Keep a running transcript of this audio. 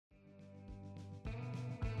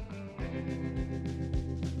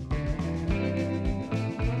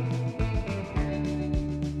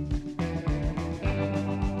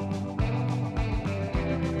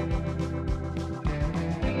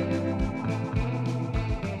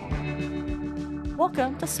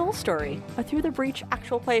Welcome to Soul Story, a Through the Breach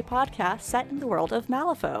actual play podcast set in the world of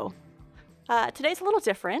Malifaux. Today's a little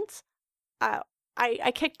different.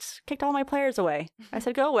 I kicked all my players away. I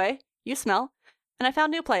said, go away, you smell, and I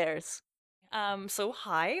found new players. So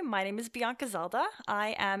hi, my name is Bianca Zelda.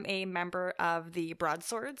 I am a member of the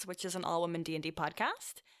Broadswords, which is an all-women D&D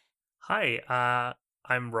podcast. Hi,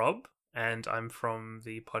 I'm Rob, and I'm from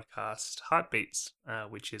the podcast Heartbeats,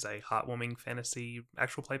 which is a heartwarming fantasy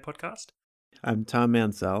actual play podcast. I'm Tom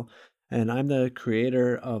Mansell, and I'm the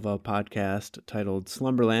creator of a podcast titled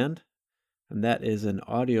Slumberland, and that is an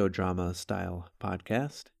audio drama style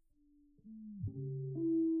podcast.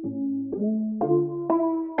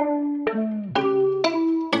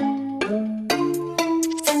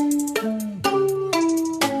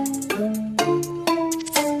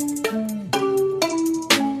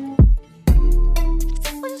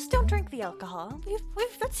 Well, just don't drink the alcohol.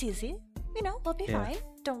 That's easy. You know, we'll be fine.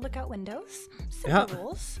 Don't look out windows. Simple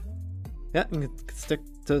rules. Yeah, and stick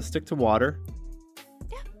to water.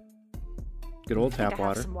 Yeah. Good old tap I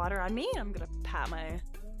water. have some water on me. I'm gonna pat my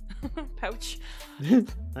pouch.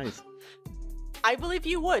 Nice. I believe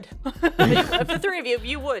you would. Of the three of you,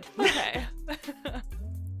 you would. Okay.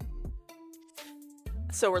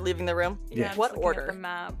 So we're leaving the room? Yeah. What Looking at order? the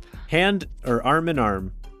map. Hand or arm in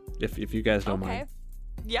arm, if you guys don't Okay. mind.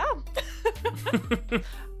 Yeah.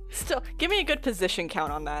 Still, give me a good position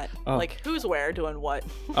count on that. Oh. Like, who's where, doing what.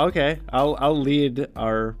 Okay, I'll lead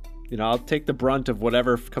our. I'll take the brunt of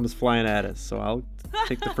whatever comes flying at us. So I'll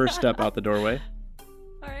take the first step out the doorway.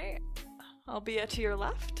 All right. I'll be to your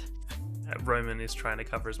left. Roman is trying to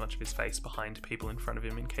cover as much of his face behind people in front of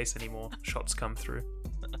him in case any more shots come through.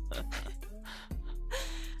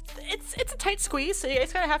 It's a tight squeeze, so you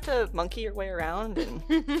guys kind of have to monkey your way around.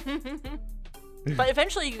 But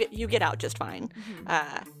eventually you get out just fine.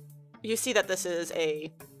 You see that this is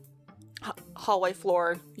a hallway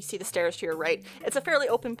floor. You see the stairs to your right. It's a fairly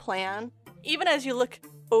open plan. Even as you look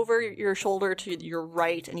over your shoulder to your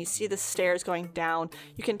right and you see the stairs going down,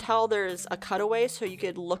 you can tell there's a cutaway so you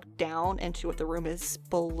could look down into what the room is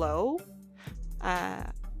below.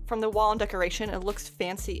 From the wall and decoration, it looks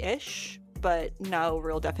fancy-ish, but no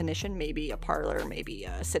real definition. Maybe a parlor, maybe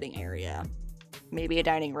a sitting area, maybe a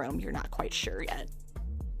dining room. You're not quite sure yet.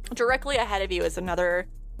 Directly ahead of you is another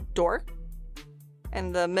door.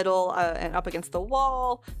 In the middle and up against the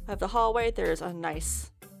wall of the hallway, there's a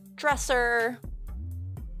nice dresser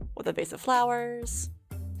with a vase of flowers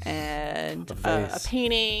and a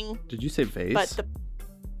painting. Did you say vase? But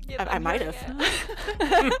I might have.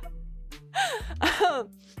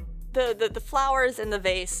 The flowers in the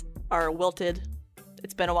vase are wilted.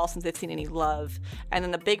 It's been a while since they've seen any love. And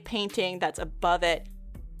then the big painting that's above it,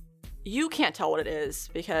 you can't tell what it is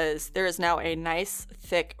because there is now a nice,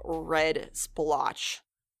 thick red splotch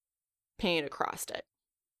painted across it.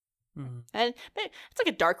 Mm-hmm. And it's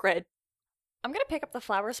like a dark red. I'm gonna pick up the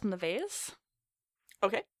flowers from the vase.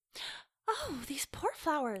 Okay. Oh, these poor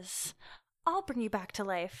flowers. I'll bring you back to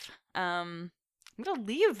life. I'm gonna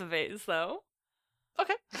leave the vase, though.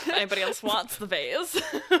 Okay. If anybody else wants the vase.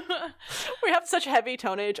 We have such heavy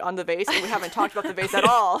tonnage on the vase, and we haven't talked about the vase at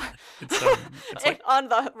all. It's like on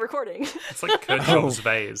the recording. it's like Kirchhoff's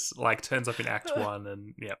vase, like turns up in Act 1,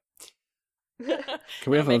 and yep.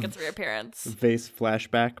 Can we have make a its reappearance? vase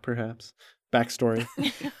flashback, perhaps? Backstory.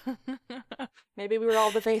 Maybe we were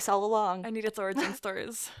all the vase all along. I need its origin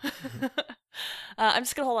stories. I'm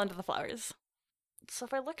just gonna hold on to the flowers. So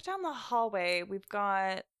if I look down the hallway, we've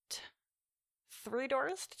got 3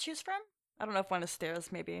 doors to choose from. I don't know if one is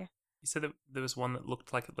stairs, maybe. You said that there was one that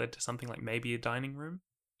looked like it led to something like maybe a dining room?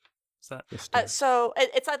 Is that? So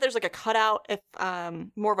it's like there's like a cutout, if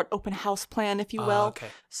more of an open house plan, if you will. Okay.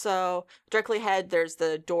 So directly ahead, there's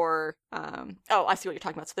the door. Oh, I see what you're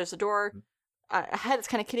talking about. So there's a door ahead. It's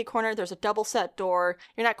kind of kitty corner. There's a double set door.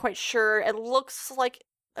 You're not quite sure. It looks like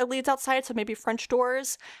it leads outside, so maybe French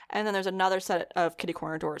doors. And then there's another set of kitty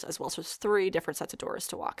corner doors as well. So there's 3 different sets of doors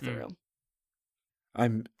to walk through.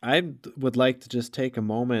 I would like to just take a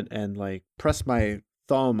moment and like press my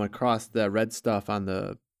thumb across the red stuff on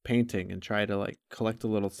the painting and try to like collect a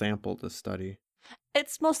little sample to study.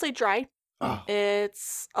 It's mostly dry. Oh.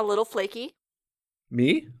 It's a little flaky.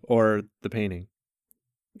 Me or the painting?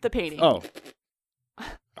 The painting. Oh.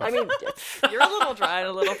 I mean, You're a little dry and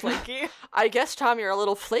a little flaky. I guess, Tom, you're a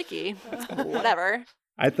little flaky. Whatever.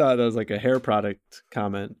 I thought that was like a hair product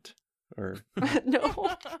comment. Or No.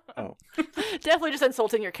 Oh. Definitely definitely just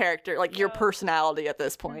insulting your character, like your Yeah. personality at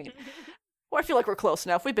this point. Well, I feel like we're close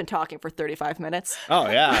enough. We've been talking for 35 minutes. Oh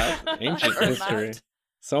yeah, ancient Earned history. that.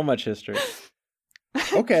 So much history.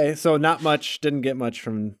 Okay, so not much. Didn't get much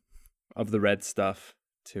of the red stuff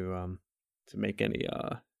to make any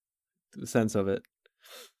sense of it.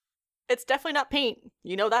 It's definitely not paint.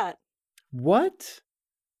 You know that. What?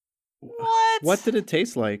 What? What did it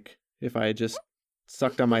taste like? If I just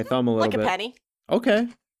sucked on my thumb a little like bit. a penny. Okay.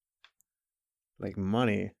 Like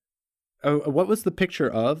money. Oh, what was the picture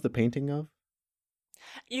of the painting of?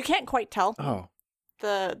 You can't quite tell. Oh,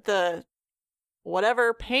 The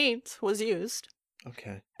whatever paint was used,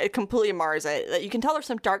 okay. it completely mars it. You can tell there's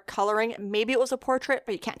some dark coloring. Maybe it was a portrait,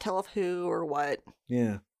 but you can't tell of who or what.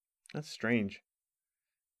 Yeah, that's strange.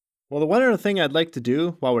 Well, the one other thing I'd like to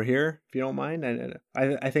do while we're here, if you don't mind,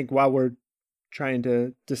 I think while we're trying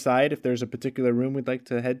to decide if there's a particular room we'd like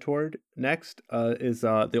to head toward next, is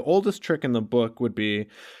the oldest trick in the book would be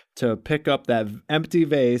to pick up that empty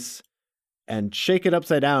vase and shake it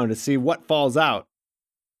upside down to see what falls out.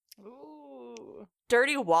 Ooh.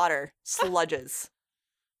 Dirty water, sludges.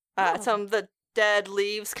 Oh. Some of the dead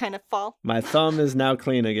leaves kind of fall. My thumb is now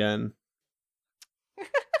clean again.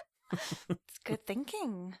 It's good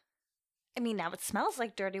thinking. I mean, now it smells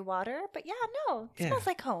like dirty water, but yeah, no, it Yeah. smells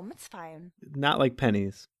like home. It's fine. Not like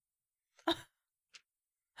pennies.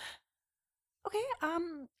 Okay,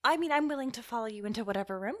 I mean, I'm willing to follow you into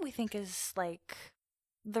whatever room we think is, like,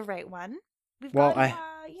 the right one. We've Well, got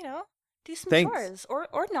to, do some Thanks. chores.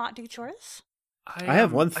 Or not do chores. I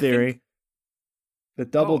have one theory. The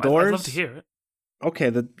double I'd doors. love to hear it. Okay,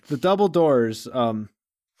 the double doors.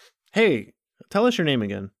 Hey, tell us your name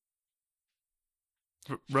again.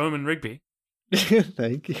 Roman Rigby.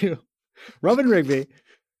 Thank you. Robin Rigby.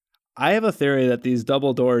 I have a theory that these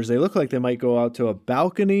double doors, they look like they might go out to a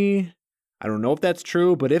balcony. I don't know if that's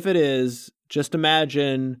true, but if it is, just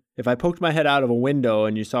imagine if I poked my head out of a window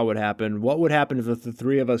and you saw what happened, what would happen if the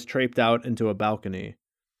three of us traipsed out into a balcony?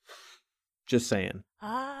 Just saying.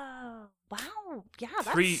 Oh, wow. Yeah,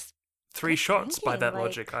 that's... Three good shots by thinking, that like-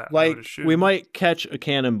 logic. I Like, would assume. we might catch a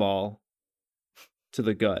cannonball to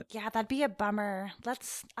the gut. Yeah, that'd be a bummer.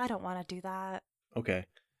 I don't want to do that. Okay.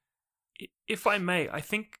 If I may, I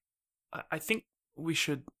think we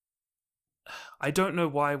should. I don't know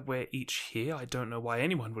why we're each here. I don't know why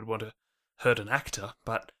anyone would want to hurt an actor,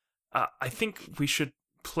 but I think we should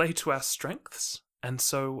play to our strengths. And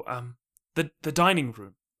so, the dining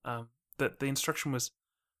room. The instruction was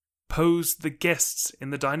pose the guests in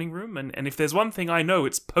the dining room, and if there's one thing I know,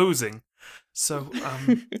 it's posing. So,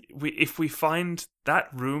 if we find that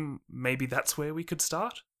room, maybe that's where we could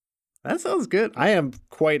start. That sounds good. I am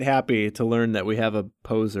quite happy to learn that we have a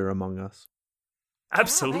poser among us.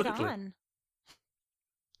 Absolutely. Yeah, right on.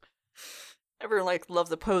 Everyone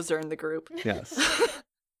loves a poser in the group. Yes.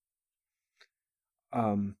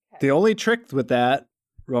 The only trick with that,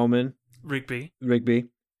 Roman Rigby.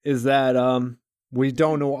 is that we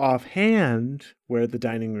don't know offhand where the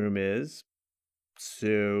dining room is.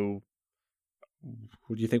 So,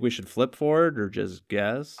 would you think we should flip for it or just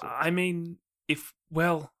guess? I mean,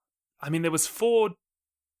 there was 4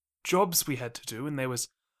 jobs we had to do, and there was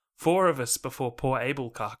 4 of us before poor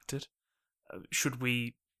Abel carked it. Should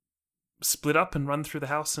we split up and run through the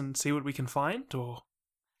house and see what we can find, or?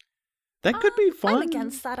 That could be fun. I'm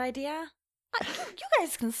against that idea. You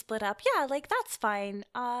guys can split up. Yeah, like, that's fine.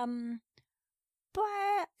 But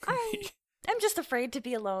I'm just afraid to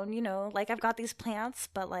be alone, you know? Like, I've got these plants,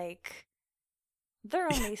 but, like,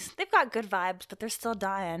 they've got good vibes, but they're still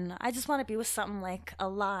dying. I just want to be with something, like,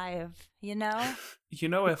 alive, you know? You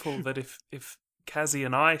know, Ethel, that if Kazzy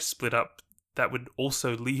and I split up, that would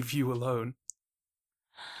also leave you alone.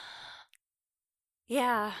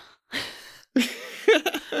 Yeah.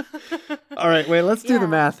 All right, wait, let's do Yeah. the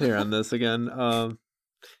math here on this again. No,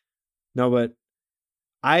 but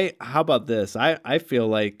how about this? I feel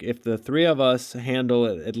like if the 3 of us handle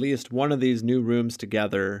at least one of these new rooms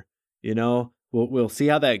together, you know, we'll see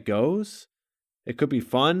how that goes. It could be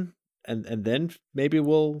fun, and then maybe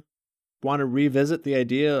we'll want to revisit the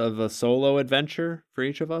idea of a solo adventure for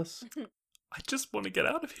each of us. I just want to get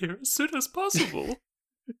out of here as soon as possible.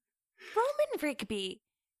 Roman Rigby,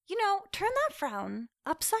 you know, turn that frown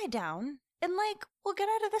upside down, and, like, we'll get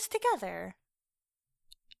out of this together.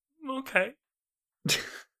 Okay.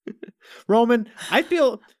 Roman, I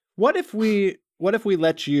feel what if we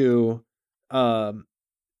let you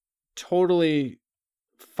totally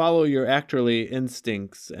follow your actorly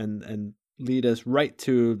instincts and lead us right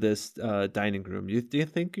to this dining room? Do you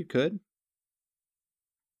think you could?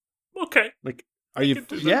 Okay. Like, are you can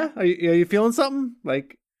do that. yeah? Are you feeling something?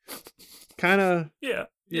 Like, kind of. Yeah.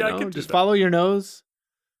 Yeah, I can do just that. follow your nose.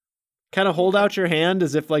 Kind of hold out your hand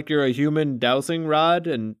as if like you're a human dowsing rod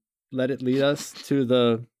and let it lead us to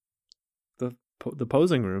the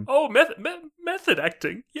posing room. Oh, method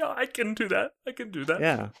acting. Yeah, I can do that.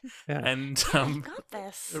 Yeah. And You got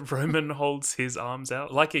this. Roman holds his arms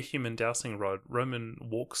out like a human dowsing rod. Roman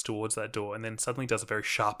walks towards that door and then suddenly does a very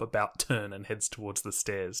sharp about turn and heads towards the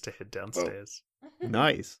stairs to head downstairs.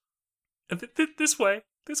 Nice. And this way.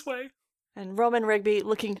 And Roman Rigby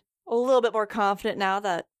looking a little bit more confident now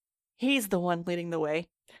that he's the one leading the way.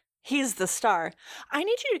 He's the star. I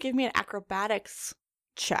need you to give me an acrobatics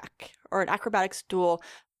check or an acrobatics duel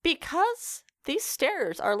because these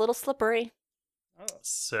stairs are a little slippery.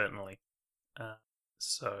 Certainly.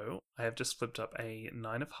 So I have just flipped up a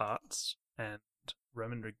 9 of hearts, and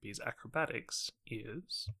Roman Rigby's acrobatics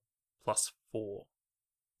is +4 for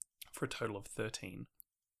a total of 13.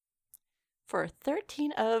 For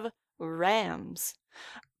 13 of rams.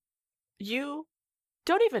 You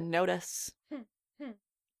don't even notice.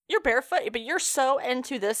 You're barefoot, but you're so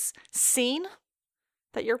into this scene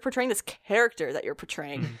that you're portraying this character that you're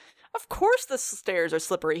portraying. Of course the stairs are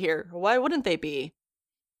slippery here. Why wouldn't they be?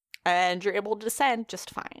 And you're able to descend just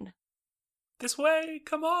fine. This way,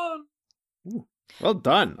 come on. Ooh, well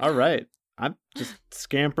done. All right. I'm just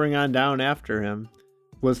scampering on down after him.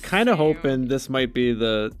 Was kind of hoping this might be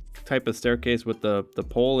the type of staircase with the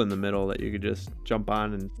pole in the middle that you could just jump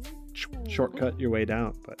on and shortcut your way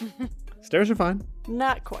down. But stairs are fine.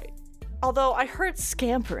 Not quite. Although I heard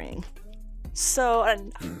scampering. So,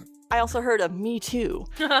 and I also heard a me too.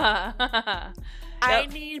 I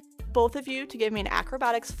need both of you to give me an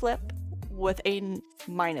acrobatics flip with a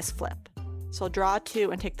minus flip. So draw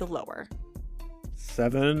 2 and take the lower.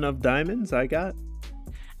 7 of diamonds I got.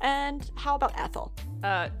 And how about Ethel?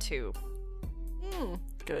 2.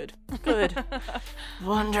 Good.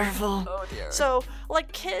 Wonderful. Oh dear. So,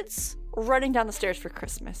 like kids running down the stairs for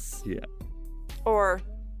Christmas. Yeah. Or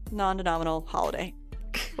non-denominational holiday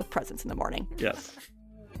with presents in the morning. Yes.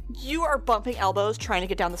 You are bumping elbows trying to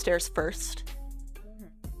get down the stairs first.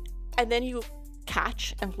 And then you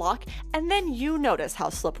catch and lock, and then you notice how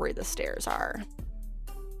slippery the stairs are.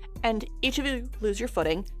 And each of you lose your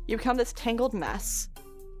footing. You become this tangled mess.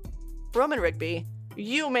 Roman Rigby,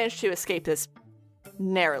 you manage to escape this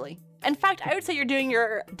narrowly. In fact, I would say you're doing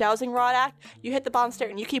your dowsing rod act. You hit the bottom stair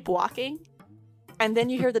and you keep walking, and then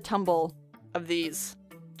you hear the tumble of these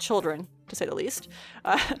children, to say the least,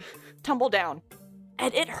 tumble down.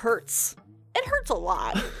 And it hurts. It hurts a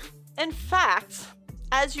lot. In fact,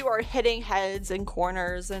 as you are hitting heads and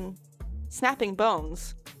corners and snapping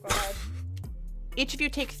bones, each of you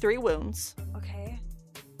take 3 wounds. Okay.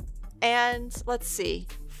 And let's see,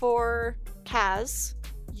 for Kaz,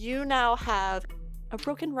 you now have a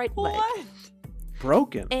broken right leg. What?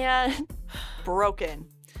 Broken. And broken.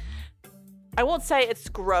 I won't say it's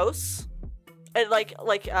gross. It's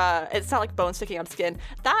not like bone sticking out of skin.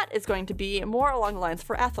 That is going to be more along the lines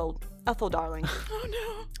for Ethel, darling. Oh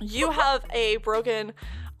no. You have a broken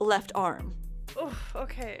left arm. Oh,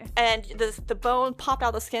 okay. And the bone popped out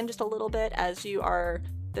of the skin just a little bit as you are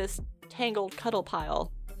this tangled cuddle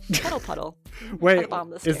puddle. Wait, at the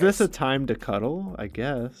bottom of the is this a stairs. time to cuddle? I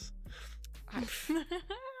guess.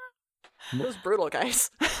 It was brutal, guys.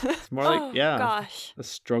 It's more like, Gosh. a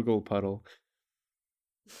struggle puddle.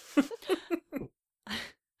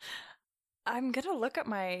 I'm gonna look at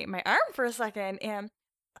my arm for a second and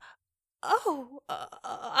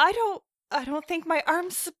I don't think my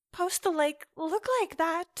arm's supposed to look like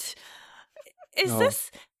that. Is No.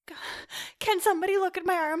 this Can somebody look at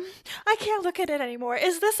my arm? I can't look at it anymore.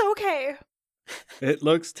 Is this okay? It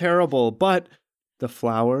looks terrible, but the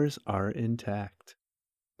flowers are intact.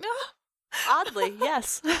 Oddly,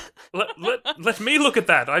 yes. Let me look at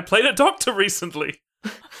that. I played a doctor recently.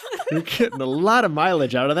 You're getting a lot of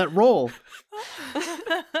mileage out of that roll.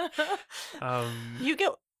 You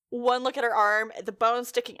get one look at her arm, the bone's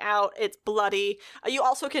sticking out, it's bloody. You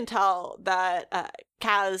also can tell that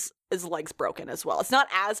Kaz's leg's broken as well. It's not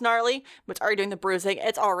as gnarly, but it's already doing the bruising.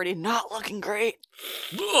 It's already not looking great.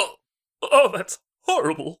 Oh, that's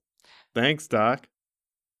horrible. Thanks, Doc.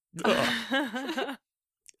 Ugh.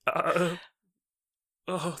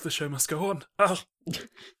 The show must go on.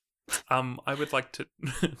 I would like to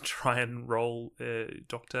try and roll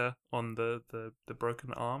Doctor on the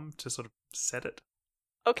broken arm to sort of set it.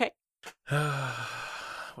 Okay.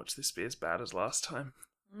 Watch this be as bad as last time.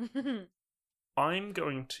 I'm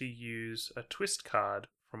going to use a twist card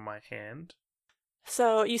from my hand.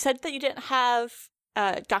 So you said that you didn't have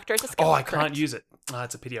Doctor as a skill. Oh, I correct? can't use it.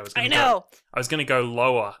 It's a pity. I was going to go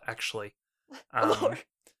lower, actually. Lower.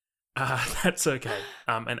 That's okay.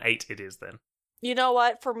 An 8 it is then. You know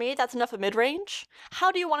what? For me, that's enough of mid-range.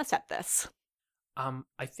 How do you want to set this?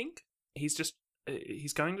 I think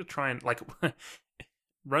he's going to try and, like,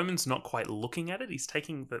 Roman's not quite looking at it. He's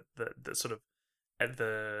taking the sort of,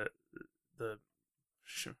 the I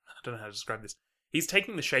don't know how to describe this. He's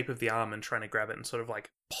taking the shape of the arm and trying to grab it and sort of,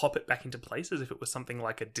 like, pop it back into place as if it was something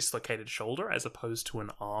like a dislocated shoulder as opposed to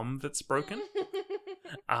an arm that's broken.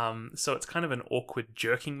 So it's kind of an awkward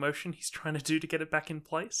jerking motion he's trying to do to get it back in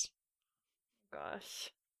place.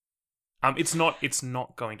 Gosh. It's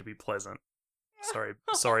not going to be pleasant. Sorry,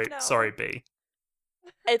 No. sorry, B.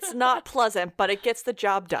 It's not pleasant, but it gets the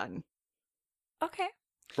job done. Okay.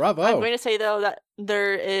 Bravo. I'm going to say, though, that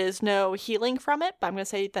there is no healing from it, but I'm going to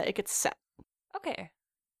say that it gets set. Okay.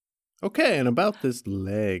 Okay, and about this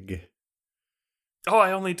leg. Oh,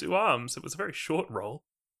 I only do arms. It was a very short roll.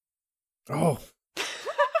 Oh,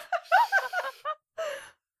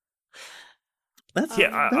 that's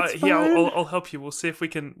Yeah, that's yeah. fine. I'll help you. We'll see if we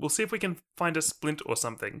can find a splint or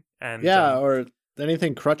something. And Yeah, or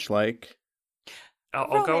anything crutch-like.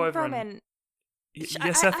 I'll go over Roman. and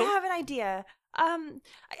yes, I Ethel. have an idea. I'm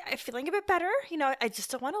feeling a bit better. You know, I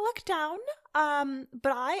just don't want to look down.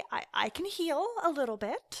 But I can heal a little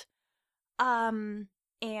bit. And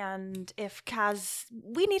if Kaz,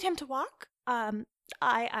 we need him to walk.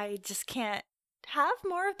 I just can't have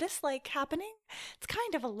more of this, like, happening. It's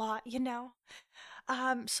kind of a lot, you know.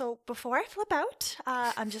 So before I flip out,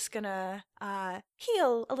 I'm just gonna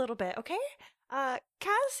heal a little bit, okay?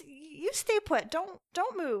 Kaz, you stay put.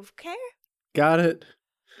 Don't move, okay? Got it.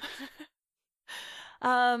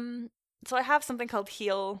 So I have something called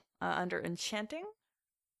heal under enchanting.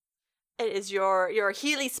 It is your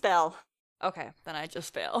Healy spell. Okay, then I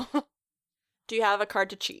just fail. Do you have a card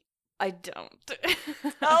to cheat? I don't.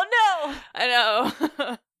 Oh no! I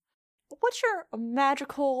know. What's your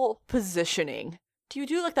magical positioning? Do you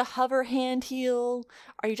do like the hover hand heal?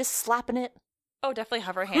 Are you just slapping it? Oh, definitely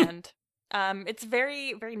hover hand. It's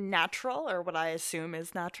very, very natural, or what I assume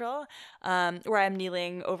is natural, where I'm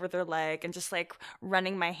kneeling over their leg and just, like,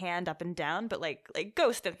 running my hand up and down, but like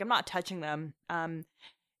ghosted. Like, I'm not touching them.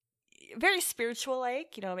 Very spiritual,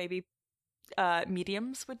 like, you know, maybe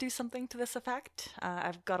mediums would do something to this effect.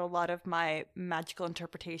 I've got a lot of my magical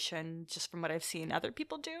interpretation just from what I've seen other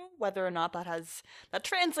people do. Whether or not that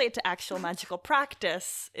translates to actual magical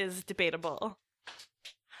practice is debatable.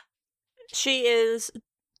 She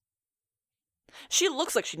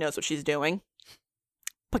looks like she knows what she's doing.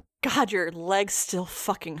 But God, your leg still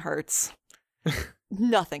fucking hurts.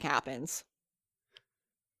 Nothing happens.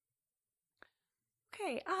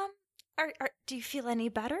 Okay, do you feel any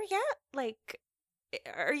better yet? Like,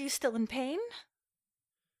 are you still in pain?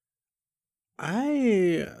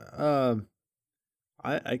 I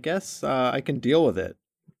guess I can deal with it.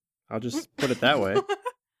 I'll just put it that way.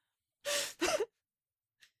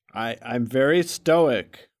 I'm very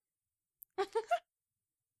stoic.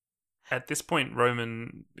 At this point,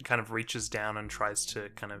 Roman kind of reaches down and tries to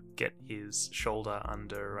kind of get his shoulder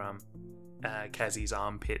under Kazi's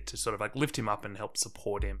armpit to sort of, like, lift him up and help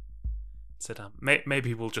support him. Said,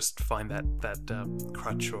 maybe we'll just find that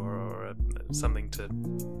crutch or something to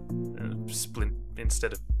splint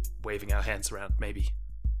instead of waving our hands around. Maybe.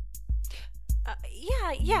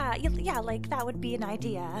 Yeah. Like, that would be an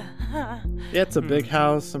idea. Yeah, it's a big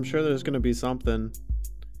house. I'm sure there's going to be something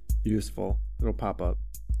useful. It'll pop up.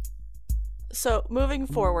 So, moving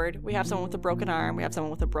forward, we have someone with a broken arm, we have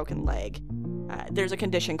someone with a broken leg. There's a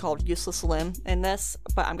condition called useless limb in this,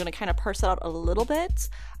 but I'm going to kind of parse it out a little bit.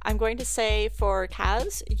 I'm going to say for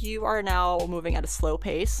Kaz, you are now moving at a slow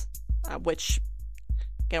pace, which,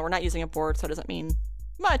 again, we're not using a board, so it doesn't mean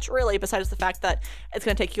much, really, besides the fact that it's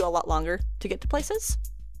going to take you a lot longer to get to places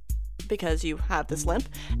because you have this limp.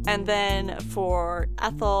 And then for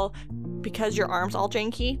Ethel, because your arm's all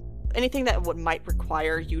janky, anything that might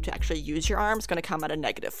require you to actually use your arm is going to come at a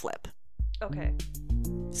negative flip. Okay.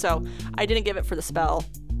 So I didn't give it for the spell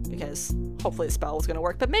because hopefully the spell was going to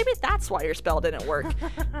work, but maybe that's why your spell didn't work.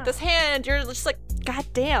 This hand, you're just like, God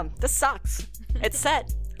damn, this sucks. It's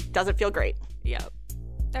set. Doesn't feel great. Yep.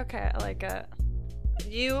 Okay, I like it.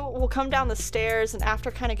 You will come down the stairs, and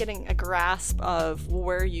after kind of getting a grasp of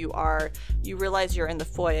where you are, you realize you're in the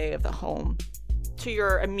foyer of the home. To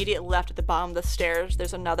your immediate left at the bottom of the stairs,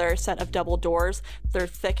 there's another set of double doors. They're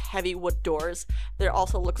thick, heavy wood doors. There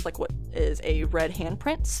also looks like what is a red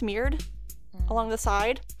handprint smeared along the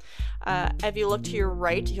side. If you look to your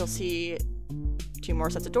right, you'll see two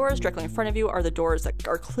more sets of doors. Directly in front of you are the doors that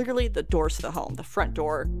are clearly the doors to the home, the front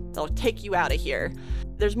door. They'll take you out of here.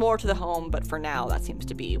 There's more to the home, but for now, that seems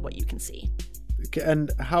to be what you can see.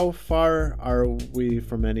 And how far are we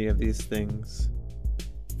from any of these things?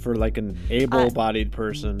 for like an able-bodied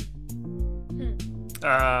person.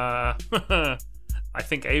 I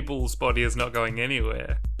think Abel's body is not going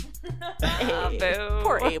anywhere. Hey, Boo.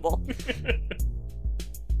 poor Abel.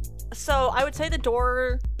 So I would say the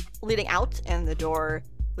door leading out and the door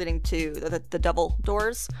leading to the double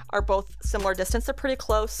doors are both similar distance. They're pretty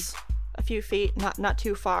close, a few feet, not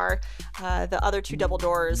too far. The other two double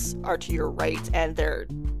doors are to your right, and they're,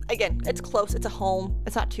 again, it's close. It's a home.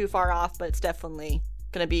 It's not too far off, but it's definitely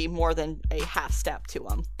going to be more than a half step to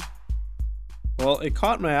them. Well, it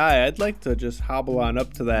caught my eye. I'd like to just hobble on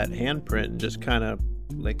up to that handprint and just kind of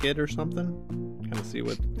lick it or something. Kind of see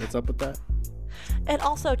what's up with that. It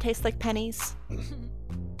also tastes like pennies.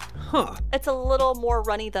 Huh. It's a little more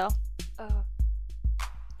runny, though.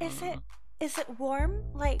 Is it warm?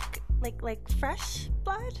 Like fresh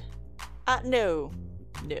blood? No.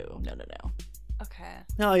 Okay.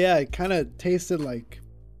 Oh yeah, it kind of tasted like,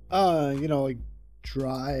 like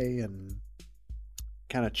dry and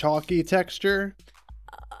kind of chalky texture.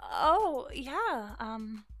 Oh yeah.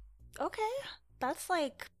 Okay. That's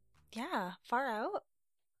far out.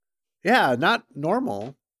 Yeah, not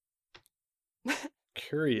normal.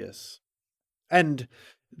 Curious. And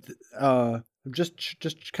I'm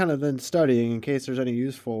just kind of then studying in case there's any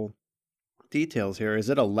useful details here. Is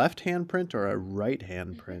it a left hand print or a right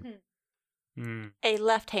hand print? A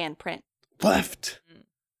left-hand print.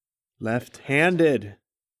 Left-handed.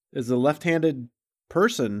 Is a left-handed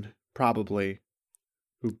person probably.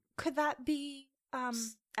 Could that be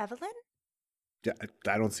Evelyn? Yeah,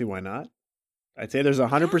 I don't see why not. I'd say there's a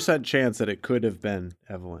 100% chance that it could have been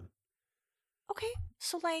Evelyn. Okay.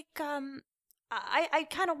 So I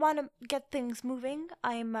kind of want to get things moving.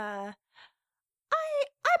 My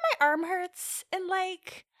arm hurts, and I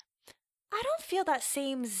don't feel that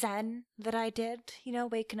same zen that I did,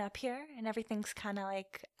 waking up here, and everything's kind of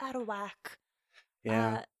out of whack.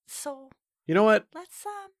 Yeah. So You know what? let's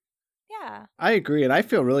yeah. I agree, and I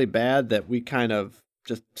feel really bad that we kind of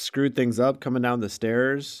just screwed things up coming down the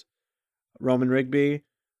stairs. Roman Rigby,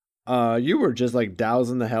 you were just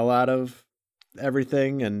dousing the hell out of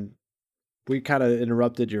everything, and we kind of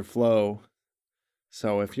interrupted your flow.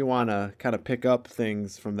 So if you want to kind of pick up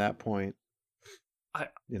things from that point, I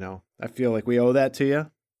feel like we owe that to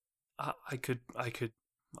you. I could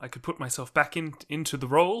put myself back into the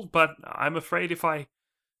role, but I'm afraid if I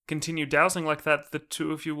continue dousing like that, the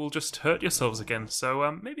two of you will just hurt yourselves again.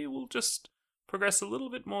 So maybe we'll just progress a little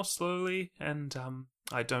bit more slowly, and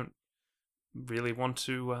I don't really want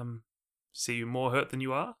to see you more hurt than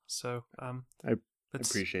you are. So I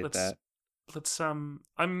appreciate that.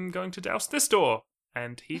 I'm going to douse this door,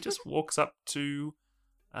 and he just walks up to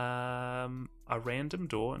a random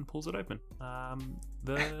door and pulls it open.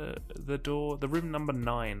 The room number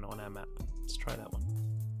 9 on our map. Let's try that one.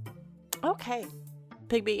 Okay.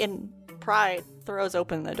 Bigby in pride throws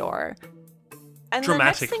open the door. And the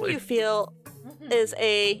next thing Dramatically. you feel is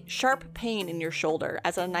a sharp pain in your shoulder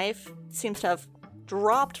as a knife seems to have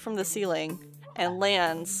dropped from the ceiling and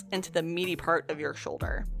lands into the meaty part of your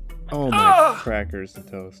shoulder. Oh my crackers and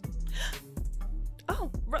toast.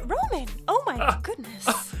 Oh, Roman! Oh my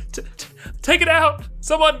goodness! Take it out!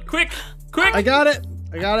 Someone, quick! I got it!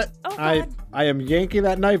 Oh, God. I am yanking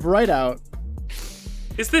that knife right out.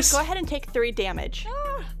 Is this... Go ahead and take 3 damage.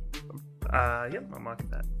 Yep, I'll mark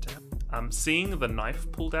that down. Seeing the knife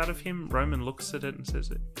pulled out of him, Roman looks at it and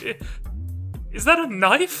says, "Is that a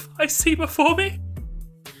knife I see before me?"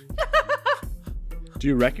 Do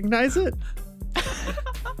you recognize it?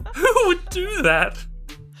 Who would do that?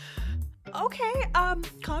 Okay,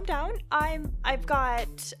 calm down. I've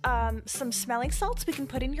got some smelling salts we can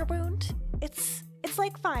put in your wound. It's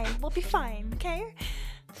fine. We'll be fine, okay?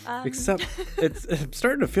 Except I'm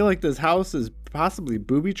starting to feel like this house is possibly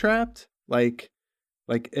booby trapped. Like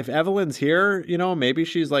if Evelyn's here, maybe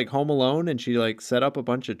she's home alone and she set up a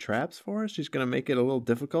bunch of traps for us. She's gonna make it a little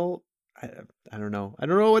difficult. I don't know. I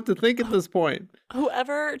don't know what to think at this point.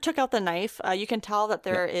 Whoever took out the knife, you can tell that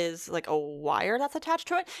there is a wire that's attached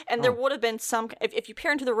to it. And there would have been if you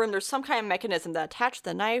peer into the room, there's some kind of mechanism that attached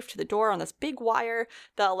the knife to the door on this big wire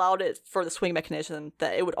that allowed it for the swing mechanism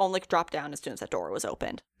that it would only drop down as soon as that door was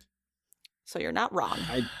opened. So you're not wrong.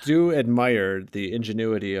 I do admire the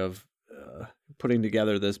ingenuity of putting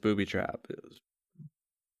together this booby trap. It was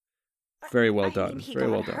very well done. He Very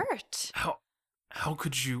got well done. hurt. How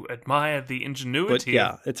could you admire the But ingenuity?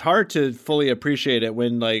 yeah, it's hard to fully appreciate it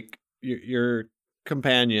when your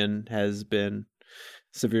companion has been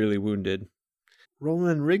severely wounded.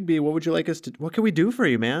 Roland Rigby, what can we do for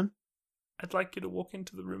you, man? I'd like you to walk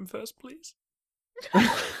into the room first, please.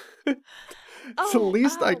 It's the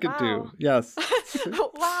least I could do. Wow. Yes.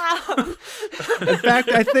 Wow. In fact,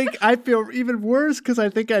 I feel even worse because I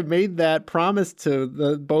think I made that promise to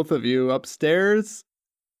the both of you upstairs,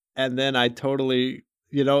 and then I totally,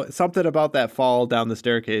 something about that fall down the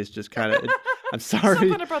staircase just kind of. I'm sorry.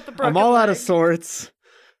 Something about the I'm broken all out of leg. sorts,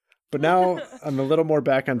 but now I'm a little more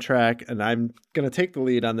back on track, and I'm gonna take the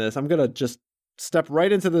lead on this. I'm gonna just step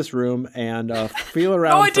right into this room and feel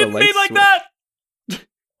around. No, I for a didn't light mean like switch. that.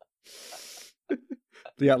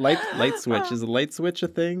 Yeah, light switch. Is a light switch a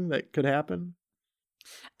thing that could happen?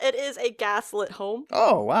 It is a gaslit home.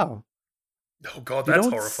 Oh, wow. Oh God, You that's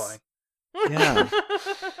don't horrifying. Yeah.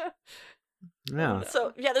 Yeah.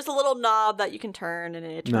 So yeah, there's a little knob that you can turn and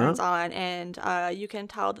it No. turns on, and you can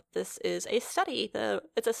tell that this is a study.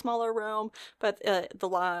 It's a smaller room, but the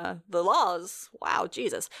laws. Wow,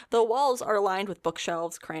 Jesus! The walls are lined with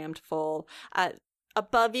bookshelves crammed full.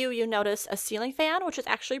 Above you, you notice a ceiling fan, which is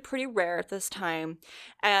actually pretty rare at this time,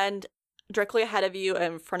 and directly ahead of you,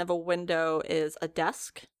 in front of a window, is a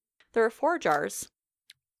desk. There are 4 jars.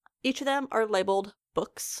 Each of them are labeled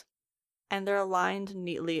books, and they're aligned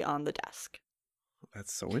neatly on the desk.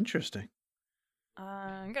 That's so interesting.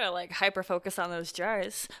 I'm gonna like hyper focus on those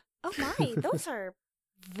jars. Oh my, those are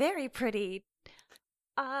very pretty.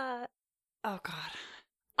 Oh God,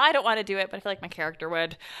 I don't want to do it, but I feel like my character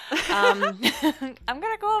would. I'm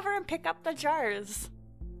gonna go over and pick up the jars.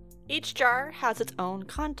 Each jar has its own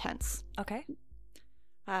contents. Okay.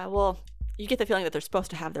 Well, you get the feeling that they're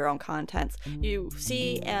supposed to have their own contents. You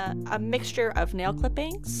see a mixture of nail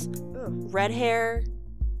clippings, red hair,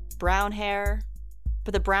 brown hair,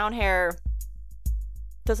 but the brown hair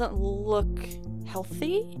doesn't look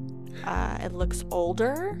healthy. It looks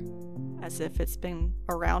older, as if it's been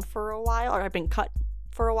around for a while or had been cut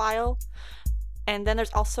for a while. And then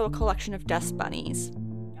there's also a collection of dust bunnies.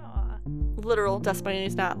 Aw, Literal dust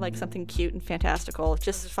bunnies, not like something cute and fantastical.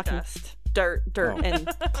 Just fucking dust. dirt Oh. and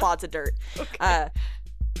clods of dirt.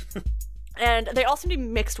 And they all seem to be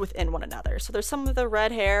mixed within one another. So there's some of the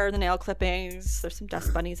red hair, the nail clippings, there's some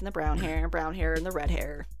dust bunnies in the brown hair and the red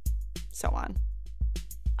hair, so on.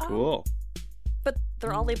 Cool. But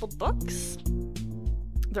they're all labeled books.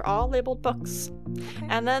 They're all labeled books.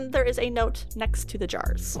 And then there is a note next to the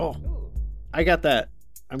jars. Oh, I got that.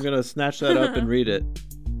 I'm going to snatch that up and read it.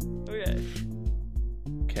 Okay.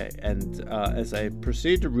 Okay, and as I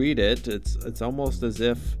proceed to read it, it's almost as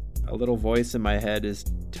if a little voice in my head is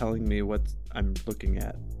telling me what I'm looking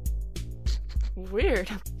at. Weird.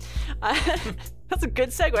 That's a good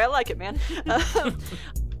segue. I like it, man.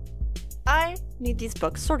 I need these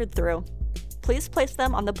books sorted through. Please place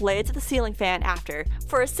them on the blades of the ceiling fan after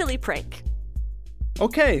for a silly prank.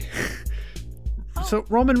 Okay. So,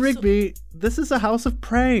 Roman Rigby, this is a house of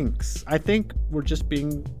pranks. I think we're just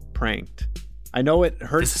being pranked. I know it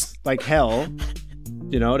hurts like hell,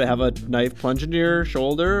 to have a knife plunge into your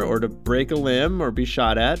shoulder or to break a limb or be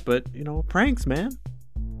shot at, but, pranks, man.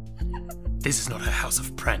 This is not a house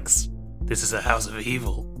of pranks. This is a house of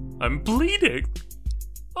evil. I'm bleeding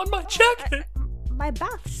on my jacket. My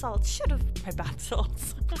bath salts my bath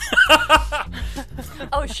salts.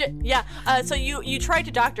 Oh shit! Yeah. So you tried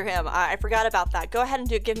to doctor him. I forgot about that. Go ahead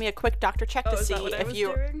and give me a quick doctor check to is see that what I if was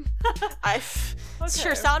you. doing?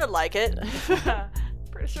 Sure Okay. sounded like it.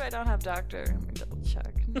 Pretty sure I don't have doctor. Let me double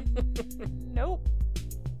check. Nope.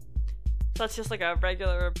 So that's just like a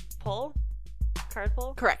regular pull? Card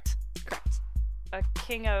pull? Correct. A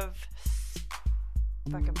king of...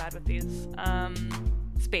 Fucking bad with these.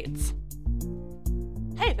 Spades.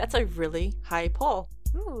 Hey, that's a really high pull.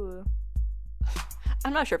 Ooh.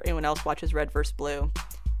 I'm not sure if anyone else watches Red vs. Blue.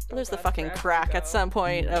 But there's the God, fucking forever crack ago. at some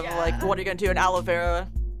point of like, what are you gonna do, an aloe vera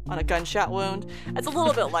on a gunshot wound? It's a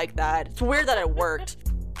little bit like that. It's weird that it worked,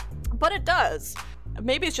 but it does.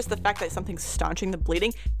 Maybe it's just the fact that something's staunching the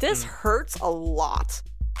bleeding. This hurts a lot.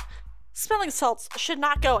 Smelling salts should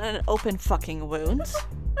not go in an open fucking wound.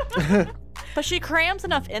 But she crams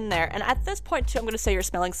enough in there, and at this point too, I'm gonna say your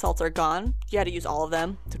smelling salts are gone. You had to use all of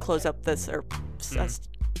them to close up this or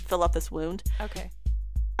fill up this wound. Okay.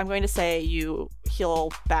 I'm going to say you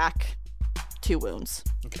heal back 2 wounds.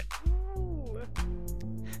 Okay. Ooh.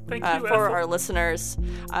 Thank you, For Ethel. our listeners,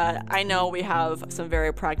 I know we have some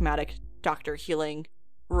very pragmatic doctor healing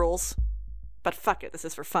rules, but fuck it, this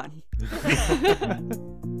is for fun. I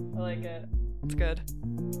like it. It's good.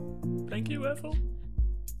 Thank you, Ethel.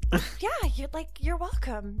 Yeah, you're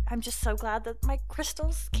welcome. I'm just so glad that my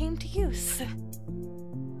crystals came to use.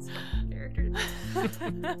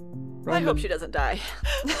 I hope she doesn't die.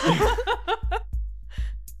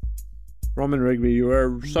 Roman Rigby, you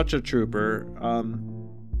are such a trooper.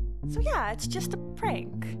 So yeah, it's just a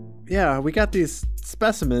prank. Yeah, we got these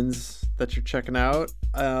specimens that you're checking out.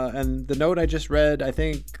 And the note I just read, I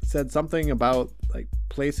think, said something about like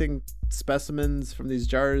placing specimens from these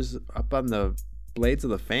jars up on the blades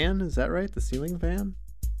of the fan. Is that right? The ceiling fan?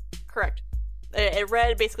 Correct. It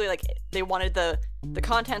read basically like they wanted the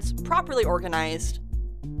contents properly organized,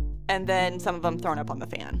 and then some of them thrown up on the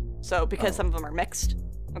fan. So because some of them are mixed,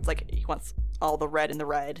 it's like he wants all the red in the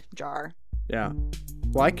red jar. Yeah.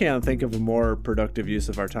 Well, I can't think of a more productive use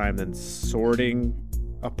of our time than sorting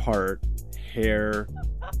apart hair,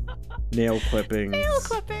 nail clippings,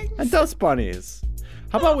 and dust bunnies.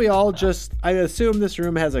 How about we all just, I assume this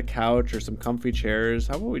room has a couch or some comfy chairs.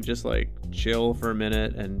 How about we just like chill for a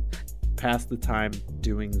minute and pass the time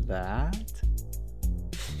doing that?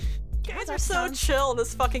 You guys are so chill in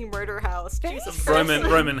this fucking murder house. Jesus Christ.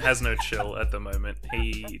 Roman has no chill at the moment.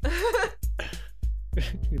 He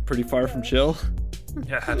You're pretty far from chill.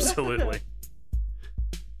 Yeah, absolutely.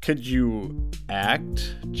 Could you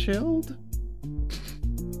act chilled?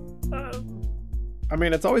 I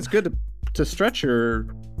mean, it's always good to stretch your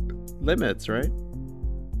limits, right?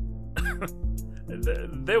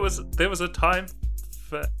 There was a time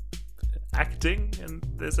for acting, and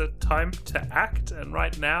there's a time to act, and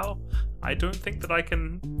right now, I don't think that I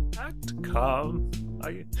can act calm.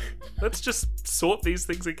 Let's just sort these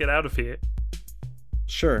things and get out of here.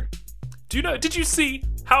 Sure. Did you see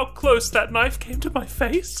how close that knife came to my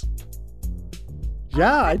face?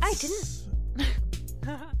 Yeah, I didn't.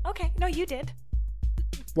 Okay, no, you did.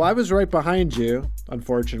 Well, I was right behind you,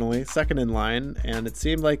 unfortunately, second in line, and it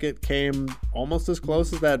seemed like it came almost as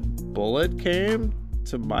close as that bullet came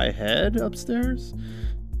to my head upstairs.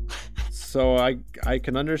 So I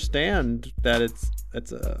can understand that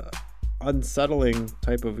it's a unsettling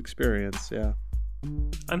type of experience, yeah.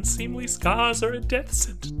 Unseemly scars are a death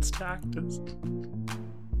sentence to actors.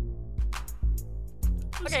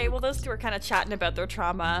 Okay, well, those two are kind of chatting about their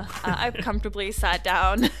trauma. I've comfortably sat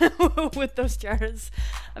down with those jars.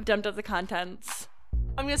 I've dumped out the contents.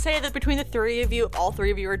 I'm gonna say that between the three of you, all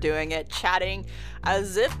three of you are doing it, chatting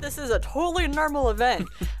as if this is a totally normal event.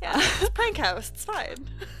 Yeah, it's a prank house. It's fine.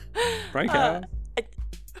 Prank house.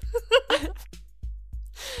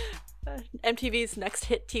 MTV's next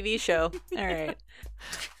hit TV show. All right.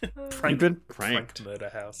 You've been pranked. Murder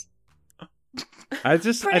house.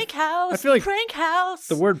 Prank house. I feel like prank house.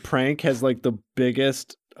 the word prank has like the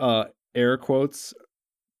biggest air quotes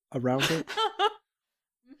around it.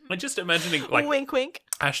 I'm just imagining like wink, wink.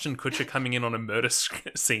 Ashton Kutcher coming in on a murder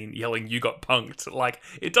scene yelling, "You got punked." Like,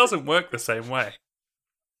 it doesn't work the same way.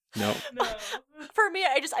 No. For me,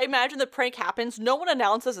 I imagine the prank happens. No one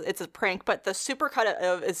announces it's a prank, but the supercut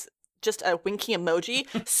of is just a winky emoji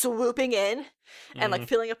swooping in and like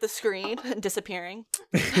filling up the screen and disappearing.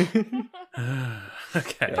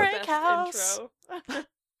 Okay. Prank house.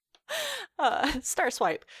 Star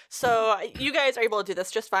swipe. So you guys are able to do this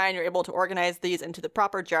just fine. You're able to organize these into the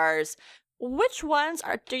proper jars. Which ones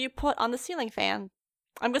do you put on the ceiling fan?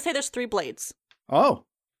 I'm gonna say there's 3 blades. Oh,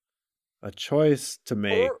 a choice to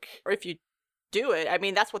make. Or if you do it, I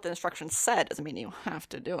mean that's what the instructions said. Doesn't mean you have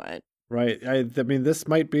to do it. Right. I mean, this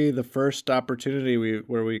might be the first opportunity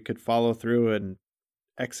where we could follow through and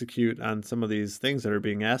execute on some of these things that are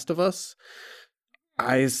being asked of us.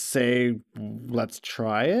 I say, let's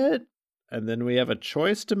try it. And then we have a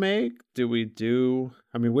choice to make.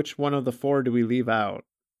 Which one of the 4 do we leave out?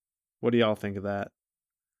 What do y'all think of that?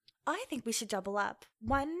 I think we should double up.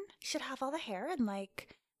 One should have all the hair, and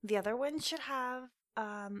like the other one should have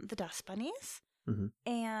the dust bunnies.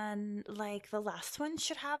 Mm-hmm. And like the last one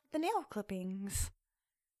should have the nail clippings.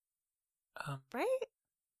 Right?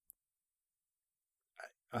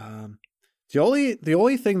 The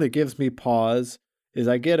only thing that gives me pause is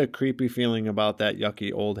I get a creepy feeling about that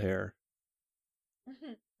yucky old hair.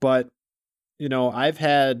 Mm-hmm. But I've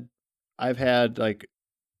had like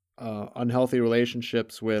unhealthy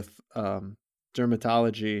relationships with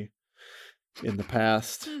dermatology in the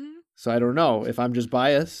past. Mm-hmm. So I don't know if I'm just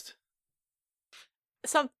biased.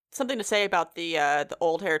 Something to say about the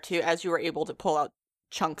old hair too, as you were able to pull out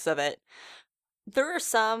chunks of it. There are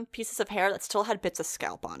some pieces of hair that still had bits of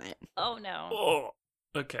scalp on it. Oh no. Oh,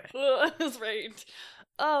 okay. That's right.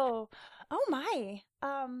 Oh my.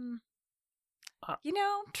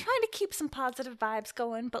 Trying to keep some positive vibes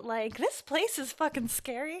going, but like this place is fucking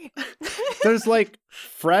scary. There's like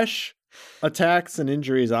fresh attacks and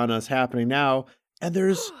injuries on us happening now, and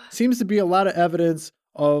there's seems to be a lot of evidence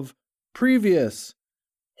of previous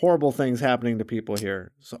horrible things happening to people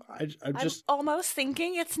here. So I'm almost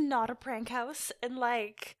thinking it's not a prank house, and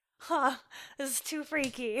like, this is too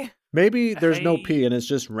freaky. Maybe there's no P and it's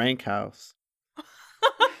just rank house.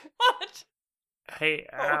 What? Hey,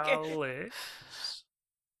 Alex.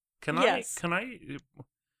 Can Yes. I?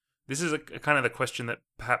 This is a kind of the question that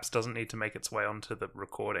perhaps doesn't need to make its way onto the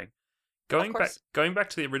recording. Going course. back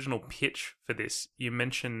to the original pitch for this, you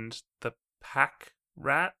mentioned the pack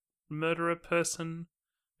rat murderer person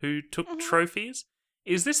who took Mhm. trophies.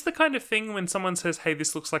 Is this the kind of thing when someone says, "Hey,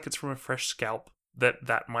 this looks like it's from a fresh scalp,"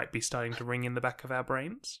 that might be starting to ring in the back of our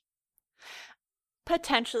brains?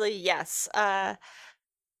 Potentially, yes. That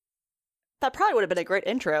probably would have been a great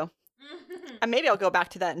intro. And maybe I'll go back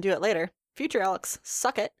to that and do it later. Future Alex,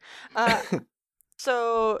 suck it.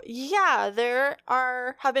 So yeah, there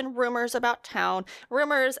have been rumors about town,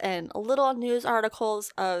 rumors and little news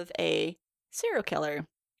articles of a serial killer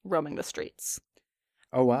roaming the streets.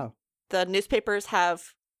 Oh wow. The newspapers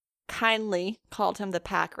have kindly called him the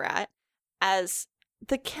pack rat, as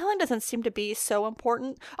the killing doesn't seem to be so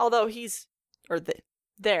important, although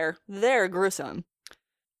they're gruesome.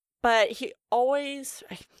 But he always,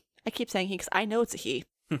 I keep saying he because I know it's a he.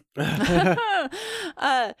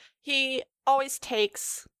 He always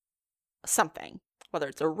takes something, whether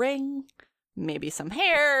it's a ring, maybe some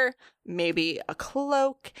hair, maybe a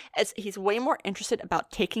cloak. He's way more interested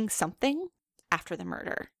about taking something after the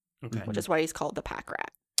murder, Okay. which is why he's called the pack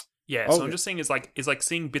rat. Yeah, so Okay. I'm just saying is like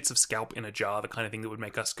seeing bits of scalp in a jar the kind of thing that would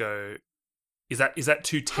make us go, is that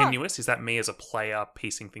too tenuous? Is that me as a player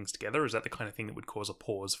piecing things together? Or is that the kind of thing that would cause a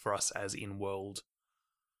pause for us as in-world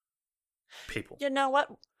people? You know what?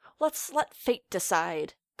 Let's let fate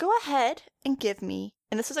decide. Go ahead and give me,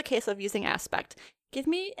 and this is a case of using aspect, give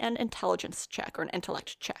me an intelligence check or an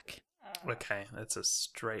intellect check. Okay, that's a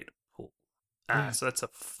straight pull. Yeah. So that's a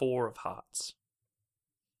 4 of hearts.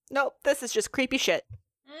 Nope, this is just creepy shit.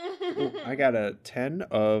 Ooh, I got a 10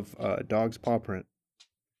 of dog's paw print.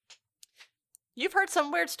 You've heard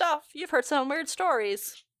some weird stuff. You've heard some weird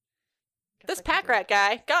stories. Guess This I can pack do- rat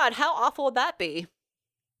guy, God, how awful would that be?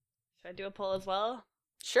 Should I do a pull as well?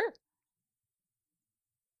 Sure.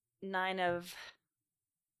 9 of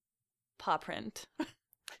paw print.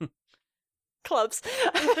 Clubs.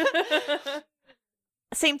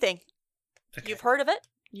 Same thing. Okay. You've heard of it.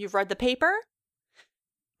 You've read the paper.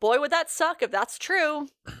 Boy, would that suck if that's true.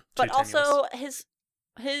 But Too also, his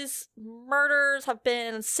murders have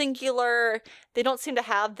been singular. They don't seem to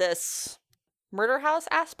have this murder house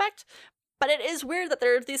aspect. But it is weird that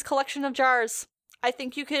there's these collection of jars. I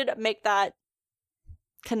think you could make that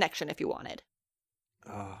connection if you wanted.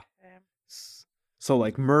 Ah. So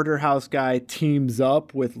like murder house guy teams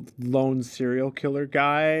up with lone serial killer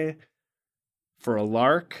guy for a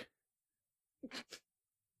lark.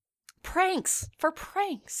 Pranks for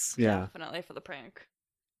pranks. Yeah. Definitely for the prank.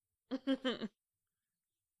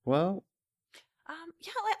 Well,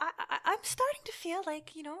 Yeah, like I'm starting to feel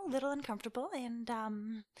like, a little uncomfortable, and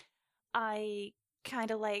I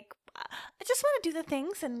kind of like I just want to do the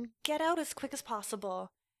things and get out as quick as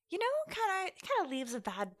possible. Kind of leaves a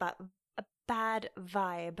bad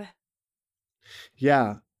vibe.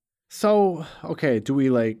 yeah. So, okay, do we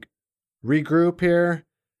like regroup here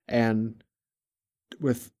and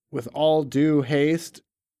with all due haste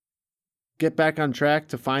get back on track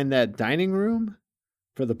to find that dining room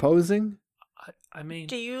for the posing? I mean,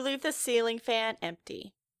 Do you leave the ceiling fan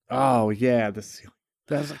empty? Oh, yeah, the ceiling.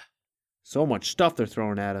 That's like so much stuff they're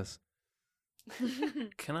throwing at us.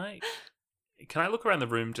 can I look around the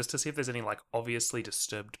room just to see if there's any like obviously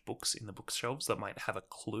disturbed books in the bookshelves that might have a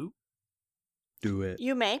clue? Do it.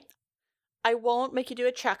 You may. I won't make you do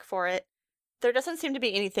a check for it. There doesn't seem to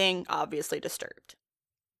be anything obviously disturbed.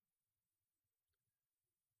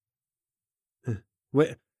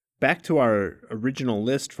 Wait, back to our original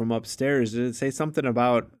list from upstairs. Did it say something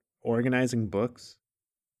about organizing books?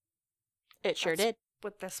 It sure That's- did.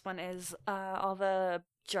 What this one is, all the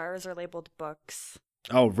jars are labeled books.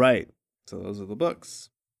 Oh, right. So those are the books.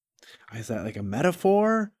 Is that like a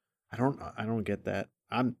metaphor? I don't get that.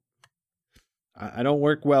 I don't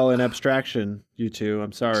work well in abstraction, you two.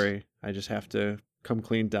 I'm sorry. I just have to come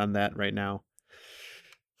clean on that right now.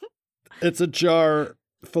 It's a jar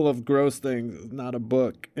full of gross things, not a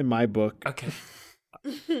book in my book. Okay.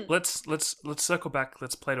 let's circle back.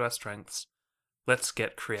 Let's play to our strengths. Let's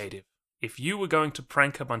get creative. If you were going to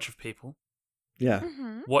prank a bunch of people, Yeah.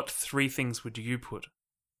 Mm-hmm. what 3 things would you put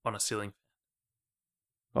on a ceiling?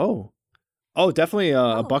 Oh, definitely a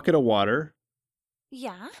Oh. bucket of water.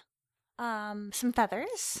 Yeah. Some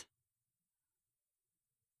feathers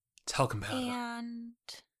Talcum powder. and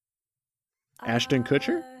Ashton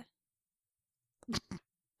Kutcher?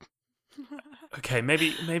 Okay,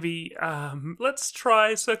 maybe let's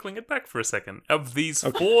try circling it back for a second. Of these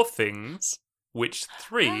Okay. 4 things, which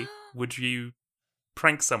 3 would you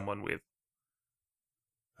prank someone with?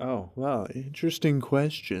 Oh, well, interesting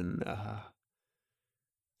question.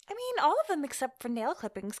 I mean, all of them except for nail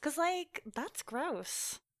clippings, because, like, that's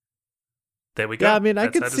gross. There we go. Yeah, I mean, I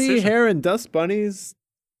That's could our see decision. hair and dust bunnies.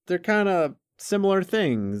 They're kind of similar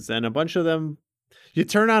things, and a bunch of them. You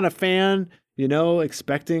turn on a fan,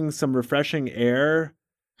 expecting some refreshing air,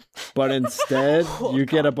 but instead Oh, you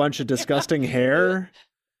get a God. bunch of disgusting hair.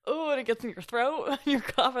 Oh, and it gets in your throat. You're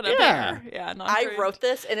coughing up Yeah. air. Yeah, not I great. wrote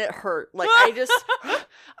this and it hurt. Like,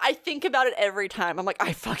 I think about it every time. I'm like,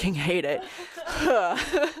 I fucking hate it.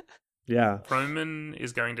 Yeah. Roman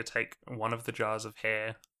is going to take one of the jars of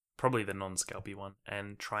hair, probably the non-scalpy one,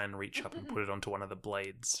 and try and reach up and put it onto one of the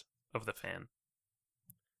blades of the fan.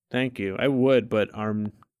 Thank you. I would, but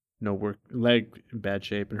arm no work, leg in bad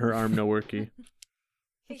shape, and her arm no worky.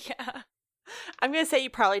 Yeah. I'm going to say you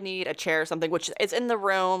probably need a chair or something, which is in the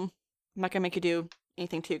room. I'm not going to make you do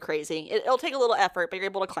anything too crazy. It'll take a little effort, but you're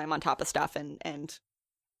able to climb on top of stuff and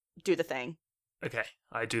do the thing. Okay,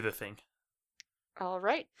 I do the thing. All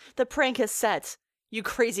right. The prank is set. You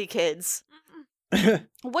crazy kids.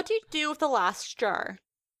 What do you do with the last jar?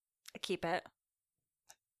 I keep it.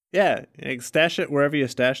 Yeah, stash it wherever you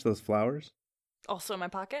stash those flowers. Also in my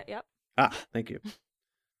pocket. Yep. Ah, thank you.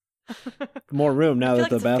 More room now I feel that like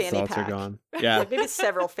the it's a bath fanny salts are pack. gone. Yeah. Like maybe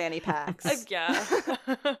several fanny packs. Yeah.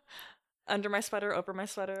 Under my sweater, over my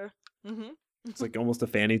sweater. Mm-hmm. It's like almost a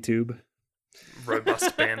fanny tube.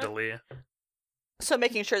 Robust bandolier. So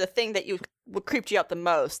making sure the thing that what creeped you out the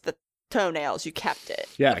most, the toenails, you kept it.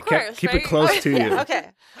 Yeah, Of course, keep right? it close to you. Yeah,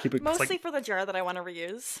 okay. Keep it Mostly for the jar that I want to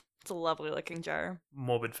reuse. It's a lovely looking jar.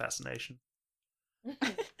 Morbid fascination.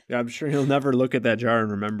 Yeah, I'm sure he'll never look at that jar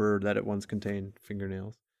and remember that it once contained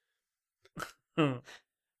fingernails.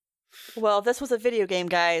 Well, this was a video game,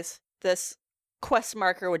 guys. This quest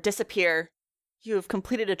marker would disappear. You have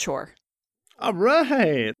completed a chore. All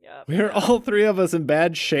right. Yep. We're all three of us in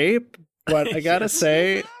bad shape, but I gotta Yes.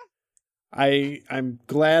 say, I'm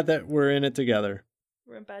glad that we're in it together.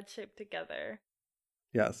 We're in bad shape together.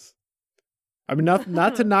 Yes. I mean,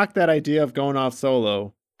 not to knock that idea of going off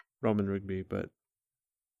solo, Roman Rigby, but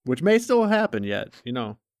which may still happen yet,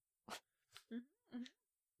 No,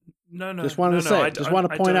 Just wanted to say, just want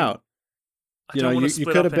to point out. You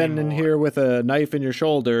could have been in here with a knife in your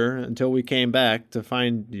shoulder until we came back to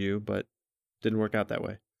find you, but didn't work out that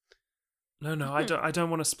way. No, I don't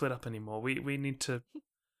want to split up anymore. We need to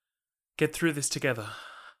get through this together.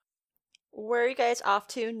 Where are you guys off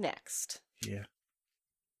to next? Yeah.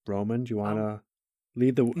 Roman, do you want to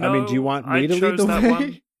lead the? No, I mean, do you want me to lead chose the that way?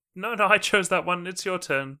 one. No, I chose that one. It's your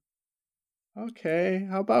turn. Okay.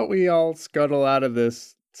 How about we all scuttle out of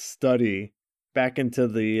this study back into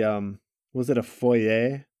the was it a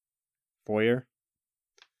foyer? Foyer?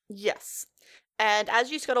 Yes. And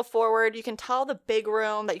as you scuttle forward, you can tell the big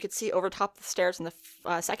room that you could see over top of the stairs on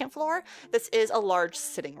the second floor. This is a large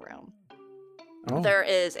sitting room. Oh. There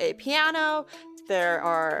is a piano.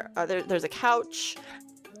 There's a couch,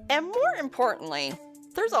 and more importantly,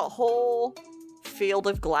 there's a whole field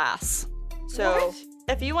of glass. So What?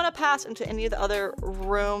 if you want to pass into any of the other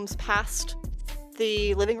rooms past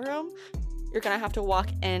the living room, you're gonna have to walk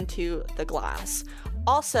into the glass.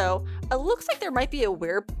 Also, it looks like there might be a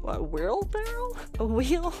wheelbarrow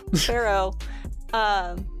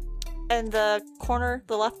in the corner,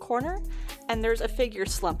 the left corner, and there's a figure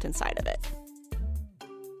slumped inside of it.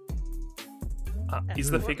 Is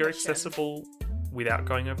the Good figure question. accessible without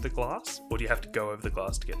going over the glass, or do you have to go over the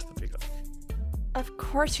glass to get to the figure? Of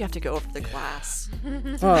course you have to go over the glass.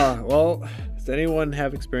 Well, does anyone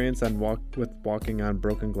have experience on walking on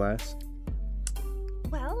broken glass?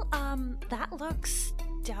 Well, that looks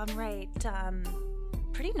downright,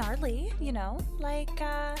 pretty gnarly,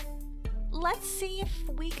 let's see if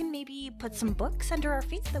we can maybe put some books under our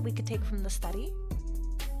feet that we could take from the study.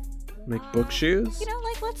 Make book shoes?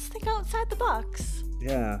 Let's think outside the box.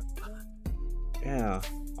 Yeah. It's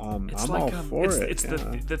I'm like all for it. it's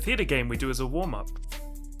yeah. the theater game we do as a warm up.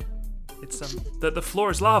 It's the floor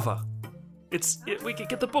is lava. We can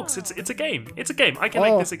get the books. It's a game. It's a game. I can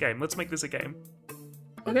make Oh. this a game. Let's make this a game.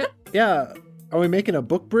 Okay. Yeah. Are we making a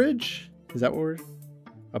book bridge? Is that what we're...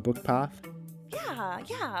 A book path?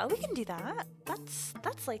 Yeah, we can do that.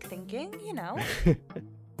 That's like thinking,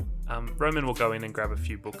 Roman will go in and grab a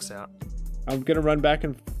few books out. I'm gonna run back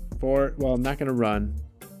and forth. Well, I'm not gonna run.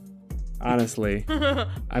 Honestly.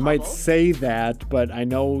 I might Hobble. say that, but I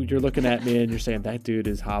know you're looking at me and you're saying that dude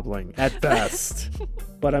is hobbling at best.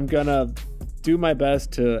 But I'm gonna do my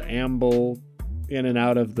best to amble in and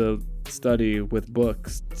out of the study with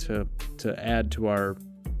books to add to our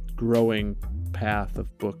growing path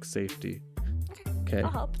of book safety. Okay. I'll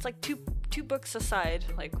help. It's like two books aside,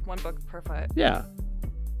 like one book per foot. Yeah.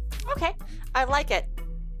 Okay, I like it.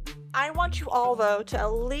 I want you all, though, to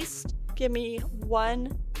at least give me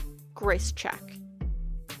one grace check.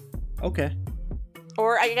 Okay.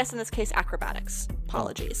 Or I guess in this case, acrobatics.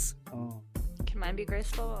 Apologies. Oh. Can mine be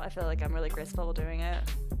graceful? I feel like I'm really graceful while doing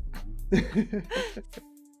it.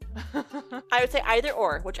 I would say either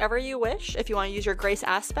or, whichever you wish, if you want to use your grace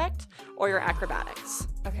aspect or your acrobatics.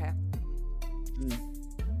 Okay.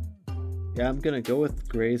 Yeah, I'm gonna go with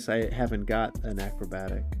grace. I haven't got an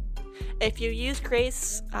acrobatic. If you use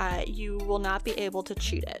grace, you will not be able to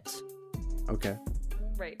cheat it. Okay.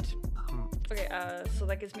 Right. Okay, so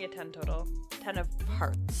that gives me a 10 total. 10 of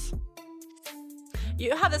hearts.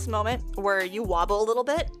 You have this moment where you wobble a little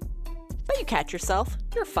bit, but you catch yourself.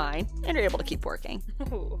 You're fine, and you're able to keep working.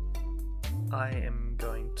 Ooh. I am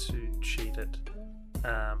going to cheat it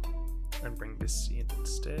and bring this in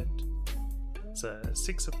instead. It's a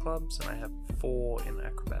 6 of clubs, and I have 4 in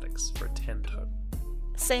acrobatics for a 10 total.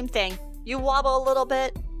 Same thing. You wobble a little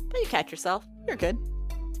bit, but you catch yourself. You're good.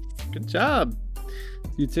 Good job.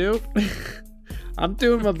 You too? I'm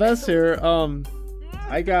doing my best here.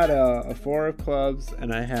 I got a 4 of clubs,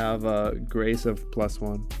 and I have a grace of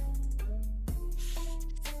 +1.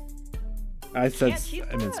 I said Can't cheat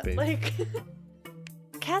I'm in that? space. Like,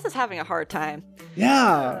 Kaz is having a hard time.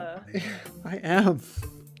 Yeah, I am.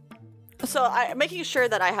 So I'm making sure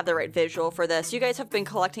that I have the right visual for this. You guys have been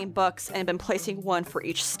collecting books and been placing one for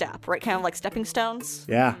each step, right? Kind of like stepping stones.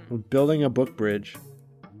 Yeah, we're building a book bridge.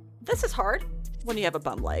 This is hard when you have a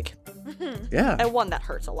bum leg, Yeah, and one that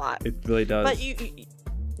hurts a lot. it really does. But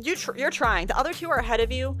you're trying. The other two are ahead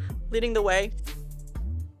of you, leading the way.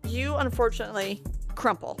 You unfortunately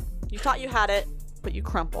crumple. You thought you had it, but you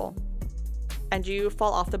crumple, and you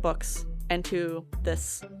fall off the books into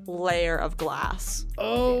this layer of glass.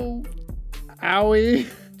 Oh, owie.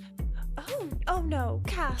 Oh no,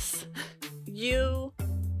 Cass. You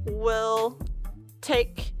will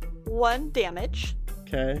take 1 damage,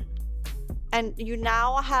 Okay. and you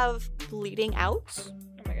now have bleeding out,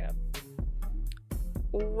 oh my god.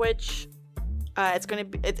 which it's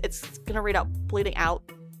gonna read out bleeding out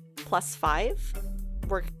 +5.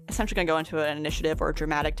 We're essentially gonna go into an initiative or a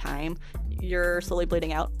dramatic time. You're slowly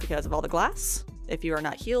bleeding out because of all the glass. If you are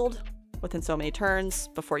not healed within so many turns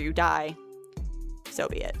before you die, so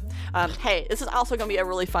be it. Hey, this is also going to be a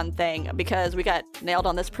really fun thing because we got nailed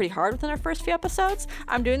on this pretty hard within our first few episodes.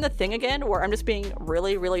 I'm doing the thing again where I'm just being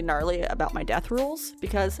really, really gnarly about my death rules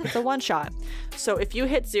because it's a one-shot. So if you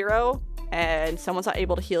hit 0 and someone's not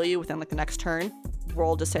able to heal you within like the next turn,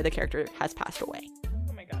 roll to say the character has passed away.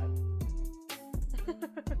 Oh my god.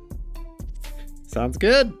 Sounds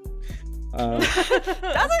good. Does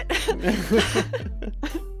it?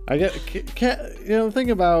 I get, the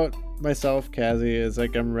thing about myself, Kazi, is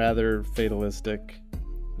like I'm rather fatalistic,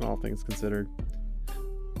 all things considered,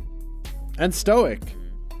 and stoic.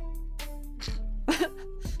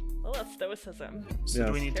 Well, that's stoicism. So Yes.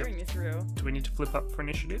 do we need Carrying you through. to flip up for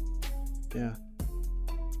initiative? Yeah,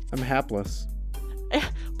 I'm hapless.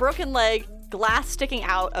 Broken leg, glass sticking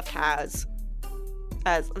out of Kaz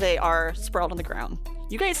as they are sprawled on the ground.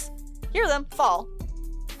 You guys hear them fall,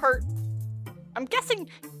 hurt. I'm guessing.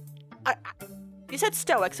 You said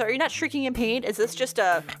stoic, so are you not shrieking in pain? Is this just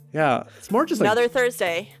Yeah, it's more just another like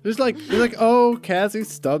Thursday? there's like you're like, oh, Kazi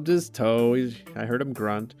stubbed his toe. I heard him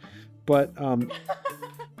grunt, but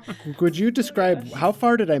could you describe how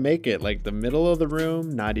far did I make it? Like the middle of the room?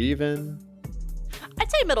 Not even. I'd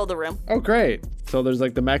say middle of the room. Oh, great. So there's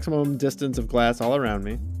like the maximum distance of glass all around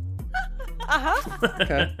me.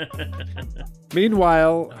 Okay.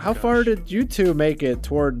 Meanwhile, how far did you two make it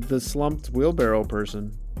toward the slumped wheelbarrow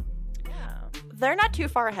person? Yeah. They're not too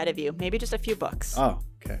far ahead of you. Maybe just a few books. Oh,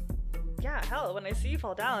 okay. Yeah, hell, when I see you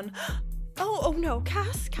fall down. Oh no,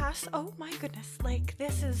 Cass. Oh my goodness. Like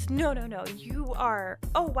this is no. You are.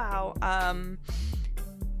 Oh wow.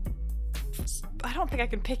 I don't think I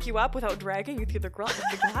can pick you up without dragging you through the glass.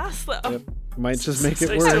 Yep. Might just make it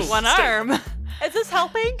Stay worse. still. One arm. Is this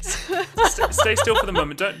helping? Stay still for the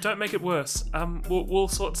moment. Don't make it worse. We'll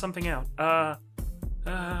sort something out.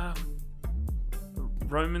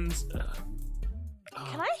 Romans.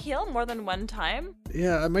 Can I heal more than one time?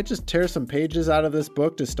 Yeah, I might just tear some pages out of this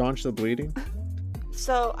book to staunch the bleeding.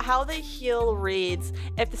 So how the heal reads,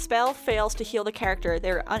 if the spell fails to heal the character,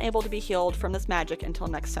 they're unable to be healed from this magic until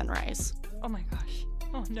next sunrise. Oh my gosh.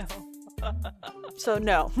 Oh no. So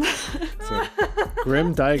no. So, grim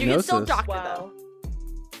You diagnosis. can still doctor Wow.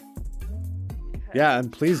 Yeah,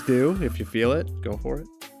 and please do if you feel it. Go for it.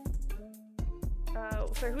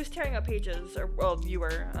 So who's tearing up pages? Or well, you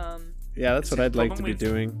were. Yeah, that's what I'd like to Problem be with-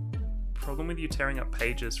 doing. Problem with you tearing up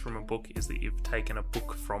pages from a book is that you've taken a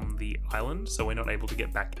book from the island, so we're not able to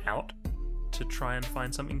get back out. to try and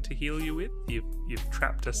find something to heal you with? You've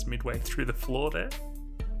trapped us midway through the floor there.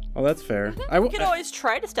 Oh, that's fair. You can always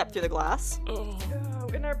try to step through the glass. Oh,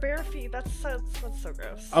 in our bare feet. That's so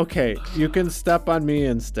gross. Okay, you can step on me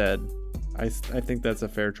instead. I think that's a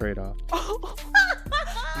fair trade-off.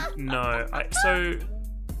 No,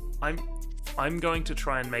 I'm going to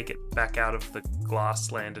try and make it back out of the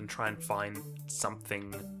glass land and try and find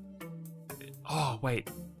something. Oh wait,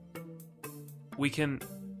 we can.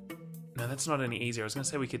 No, that's not any easier. I was going to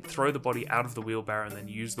say we could throw the body out of the wheelbarrow and then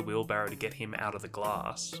use the wheelbarrow to get him out of the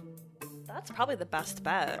glass. That's probably the best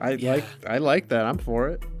bet. I like that. I'm for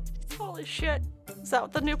it. Holy shit. Is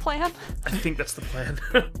that the new plan? I think that's the plan.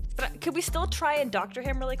 But could we still try and doctor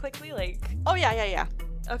him really quickly? Like, Oh, yeah.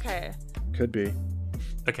 okay. Could be.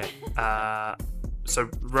 Okay, so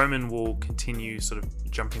Roman will continue sort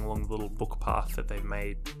of jumping along the little book path that they've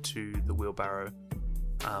made to the wheelbarrow,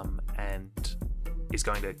 and is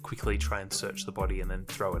going to quickly try and search the body and then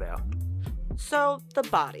throw it out. So, the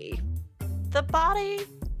body. The body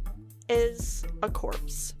is a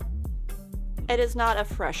corpse. It is not a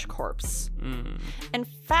fresh corpse. In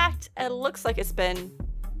fact, it looks like it's been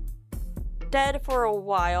dead for a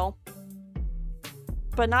while.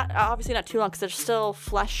 But obviously not too long, because there's still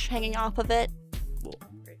flesh hanging off of it.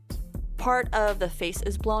 Great. Part of the face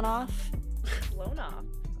is blown off. Blown off.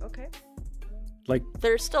 Okay. Like,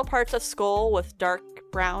 There's still parts of skull with dark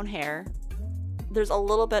brown hair. There's a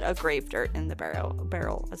little bit of grave dirt in the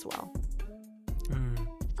barrel as well.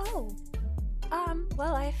 Oh.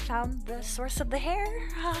 Well, I found the source of the hair.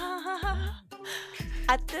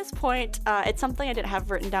 At this point, it's something I didn't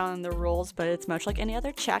have written down in the rules, but it's much like any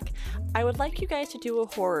other check. I would like you guys to do a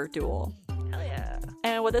horror duel. Hell yeah.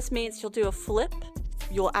 And what this means, you'll do a flip.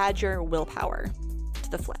 You'll add your willpower to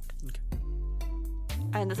the flip. Okay.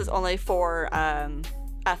 And this is only for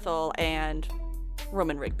Ethel and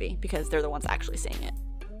Roman Rigby, because they're the ones actually seeing it.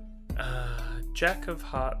 Jack of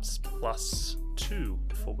Hearts plus 2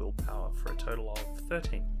 for willpower for a total of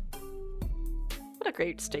 13. What a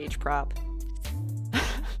great stage prop.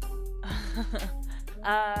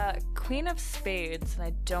 Queen of Spades, and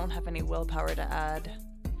I don't have any willpower to add.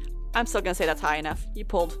 I'm still gonna say that's high enough. You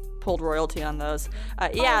pulled royalty on those. Oh,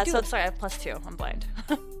 dude, sorry, I have +2. I'm blind.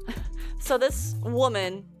 So this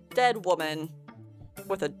woman, dead woman,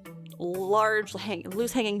 with a large,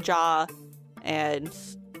 loose hanging jaw and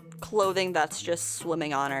clothing that's just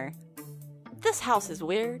swimming on her. This house is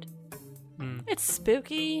weird. It's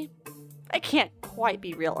spooky. It can't quite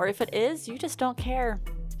be real, or if it is, you just don't care.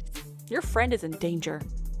 Your friend is in danger.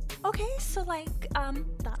 Okay, so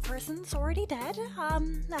that person's already dead.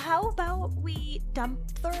 How about we dump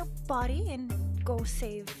their body and go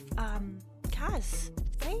save, Kaz,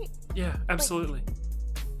 right? Yeah, absolutely.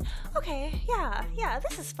 Okay, yeah,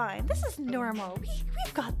 this is fine. This is normal.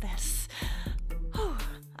 We've got this.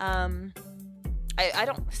 I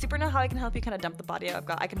don't super know how I can help you kind of dump the body out.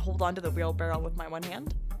 I can hold on to the wheelbarrow with my one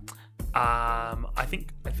hand. I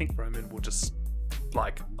think Roman will just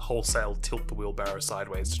wholesale tilt the wheelbarrow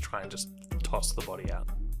sideways to try and just toss the body out.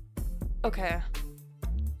 Okay.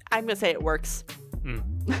 I'm gonna say it works.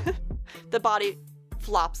 The body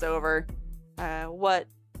flops over. What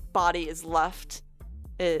body is left,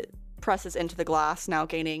 it presses into the glass, now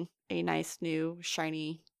gaining a nice new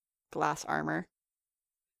shiny glass armor.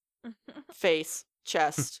 Face,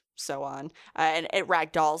 chest, so on. And it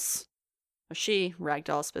ragdolls. She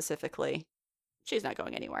ragdolls specifically. She's not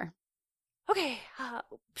going anywhere. Okay,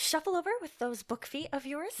 shuffle over with those book feet of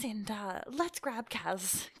yours and let's grab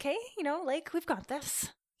Kaz. Okay, we've got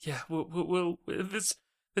this. Yeah, we'll this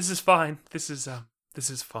is fine. This is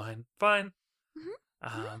fine. Fine.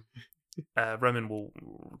 Roman will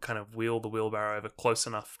kind of wheel the wheelbarrow over close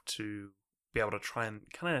enough to be able to try and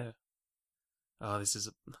kind of.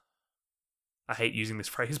 I hate using this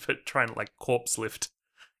phrase, but try and corpse lift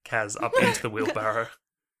Kaz up into the wheelbarrow.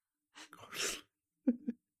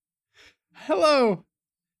 Hello,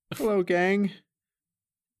 gang.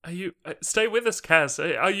 Are you? Stay with us, Kaz.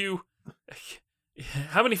 Are you?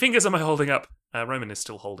 How many fingers am I holding up? Roman is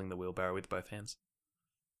still holding the wheelbarrow with both hands.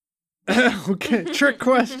 Okay, trick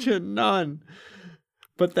question, none.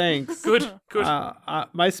 But thanks. Good.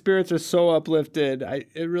 My spirits are so uplifted.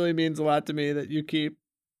 It really means a lot to me that you keep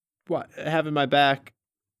having my back.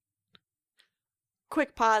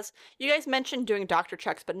 Quick pause. You guys mentioned doing doctor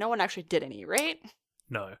checks, but no one actually did any, right?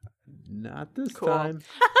 No. Not this Cool. time.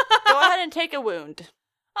 Go ahead and take a wound.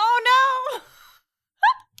 Oh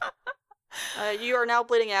no! You are now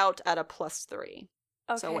bleeding out at a +3. Okay.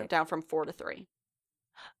 So it went down from 4 to 3.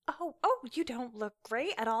 Oh, you don't look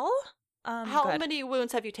great at all. How Good. many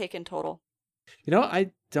wounds have you taken total? You know,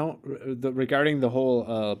 I don't regarding the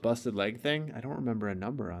whole busted leg thing. I don't remember a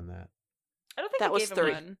number on that. I don't think That I was gave him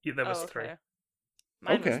 3. one. Yeah, that was Oh, 3. okay.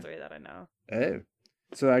 Mine Okay. was 3 that I know. Hey,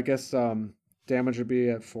 so I guess damage would be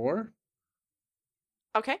at 4.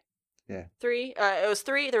 Okay. Yeah. 3. It was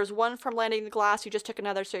 3. There was 1 from landing the glass. You just took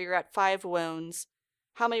another, so you're at 5 wounds.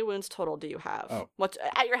 How many wounds total do you have? Oh. What's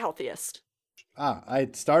at your healthiest? I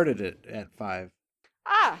started it at 5.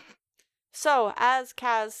 So as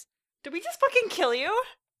Kaz Did we just fucking kill you?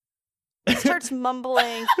 starts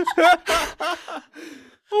mumbling,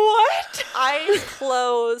 What? eyes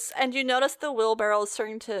close, and you notice the wheelbarrow is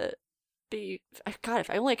starting to be. God, if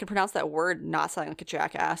I only could pronounce that word, not sounding like a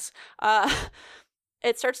jackass.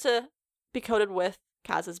 It starts to be coated with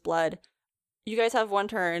Kaz's blood. You guys have 1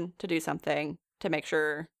 turn to do something to make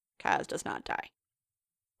sure Kaz does not die.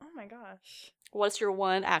 Oh my gosh. What's your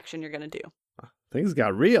 1 action you're gonna do? Things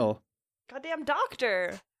got real. Goddamn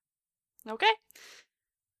doctor. Okay.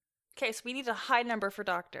 Okay, so we need a high number for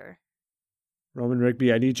doctor. Roman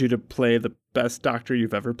Rigby, I need you to play the best doctor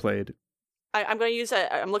you've ever played. I'm gonna use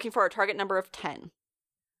I'm looking for a target number of 10.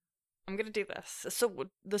 I'm gonna do this. So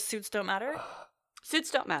the suits don't matter?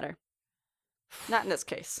 Suits don't matter. Not in this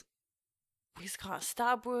case. He's got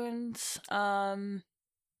stab wounds. What's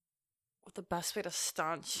the best way to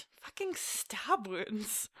staunch fucking stab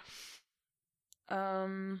wounds?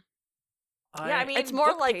 Yeah, I mean, It's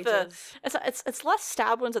more book like the- pages. It's less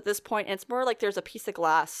stab wounds at this point. And it's more like there's a piece of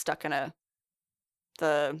glass stuck in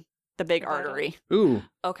the big The vital? artery. Ooh,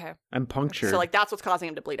 Okay. I'm punctured. So like that's what's causing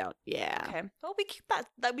him to bleed out. Yeah. Okay. Well, we keep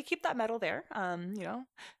that metal there. You know.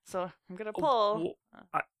 So I'm gonna Oh, pull.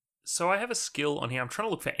 well, so I have a skill on here. I'm trying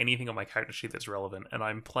to look for anything on my character sheet that's relevant, and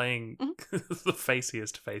I'm playing the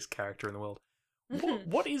faciest face character in the world.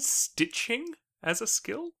 What is stitching as a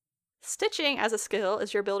skill? Stitching as a skill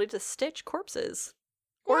is your ability to stitch corpses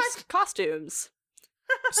or costumes.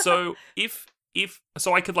 So if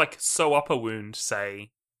so, I could like sew up a wound.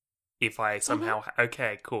 Say, if I somehow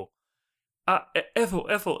okay, cool. Ethel,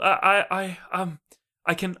 I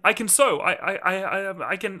can sew.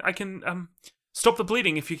 I can stop the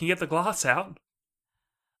bleeding if you can get the glass out.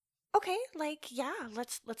 Okay, yeah,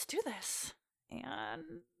 Let's do this.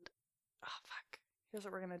 And oh fuck, here's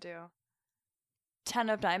what we're gonna do. 10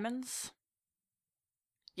 of diamonds.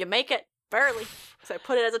 You make it barely. So I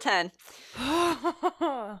put it as a 10.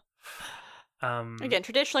 Again,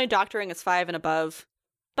 traditionally doctoring is 5 and above.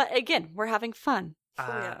 But again, we're having fun.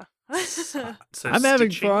 Yeah. So I'm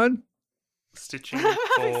having fun. Stitching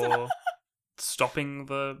for stopping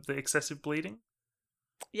the excessive bleeding.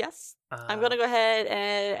 Yes. I'm going to go ahead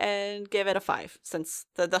and give it a 5 since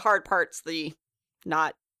the hard part's the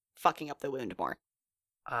not fucking up the wound more.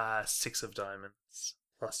 6 of diamonds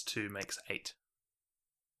plus 2 makes 8.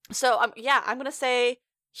 So, I'm going to say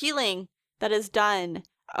healing that is done.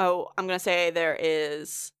 Oh, I'm going to say there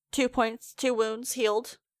is 2 wounds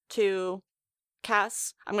healed to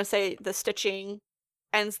Cass. I'm going to say the stitching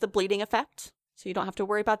ends the bleeding effect, so you don't have to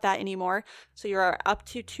worry about that anymore. So you're up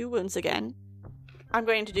to 2 wounds again. I'm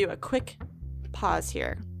going to do a quick pause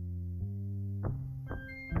here.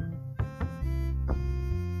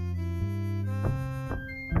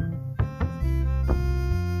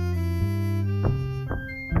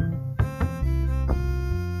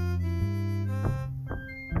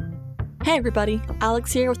 Hey everybody,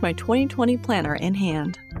 Alex here with my 2020 planner in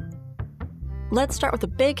hand. Let's start with a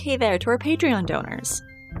big hey there to our Patreon donors.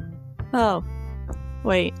 Oh,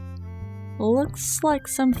 wait. Looks like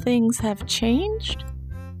some things have changed?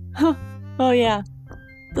 Huh. Oh yeah.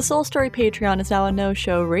 The Soul Story Patreon is now a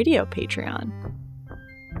no-show radio Patreon.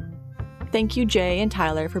 Thank you Jay and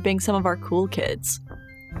Tyler for being some of our cool kids.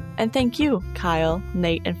 And thank you, Kyle,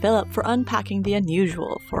 Nate, and Philip for unpacking the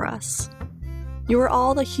unusual for us. You are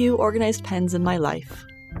all the Hugh organized pens in my life.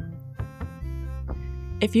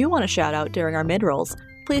 If you want a shout out during our mid-rolls,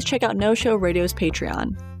 please check out No Show Radio's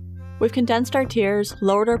Patreon. We've condensed our tiers,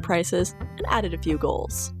 lowered our prices, and added a few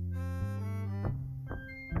goals.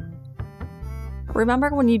 Remember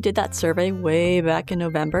when you did that survey way back in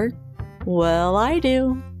November? Well, I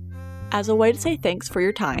do. As a way to say thanks for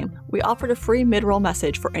your time, we offered a free mid-roll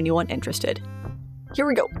message for anyone interested. Here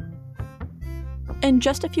we go. In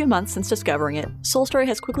just a few months since discovering it, Soul Story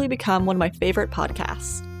has quickly become one of my favorite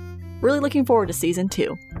podcasts. Really looking forward to Season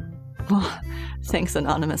 2. Thanks,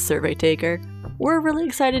 anonymous survey taker. We're really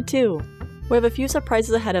excited too. We have a few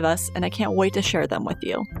surprises ahead of us, and I can't wait to share them with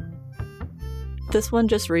you. This one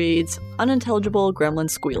just reads, unintelligible gremlin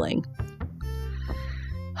squealing.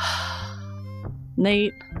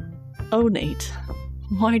 Nate. Oh, Nate.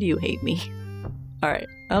 Why do you hate me? Alright,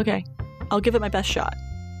 okay. I'll give it my best shot.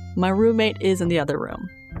 My roommate is in the other room.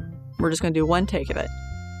 We're just going to do one take of it.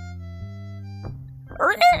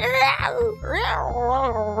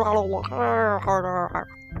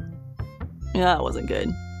 Yeah, that wasn't good,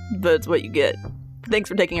 but it's what you get. Thanks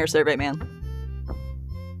for taking our survey, man.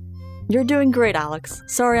 You're doing great, Alex.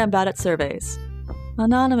 Sorry I'm bad at surveys.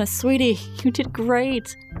 Anonymous, sweetie, you did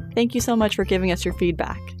great. Thank you so much for giving us your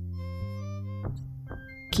feedback.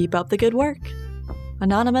 Keep up the good work.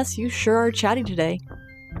 Anonymous, you sure are chatty today.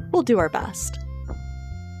 We'll do our best.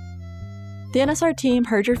 The NSR team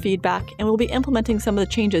heard your feedback and will be implementing some of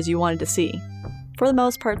the changes you wanted to see. For the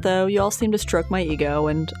most part, though, you all seem to stroke my ego,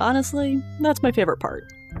 and honestly, that's my favorite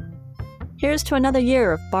part. Here's to another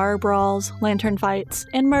year of bar brawls, lantern fights,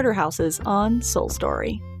 and murder houses on Soul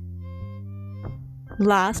Story.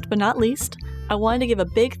 Last but not least, I wanted to give a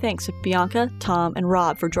big thanks to Bianca, Tom, and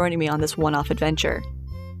Rob for joining me on this one-off adventure.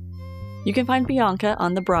 You can find Bianca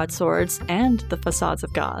on the Broadswords and the Facades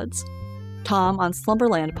of Gods, Tom on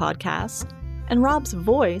Slumberland podcast, and Rob's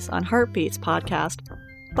voice on Heartbeats podcast,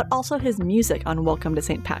 but also his music on Welcome to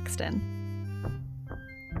St. Paxton.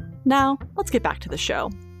 Now, let's get back to the show.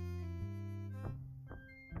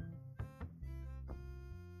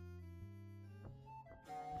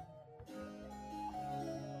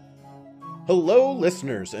 Hello,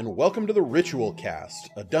 listeners, and welcome to the Ritual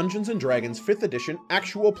Cast, a Dungeons & Dragons 5th edition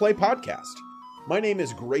actual play podcast. My name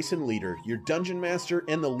is Grayson Leader, your dungeon master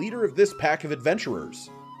and the leader of this pack of adventurers.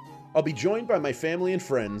 I'll be joined by my family and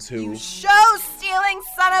friends who... You show-stealing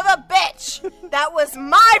son of a bitch! That was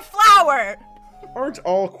my flower! Aren't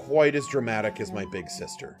all quite as dramatic as my big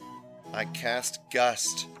sister. I cast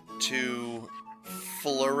Gust to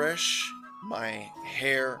flourish my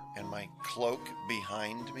hair and my cloak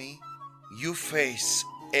behind me. You face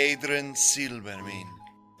Adrian Silvermean.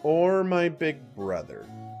 Or my big brother.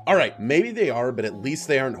 Alright, maybe they are, but at least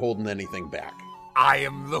they aren't holding anything back. I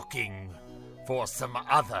am looking for some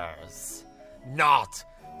others, not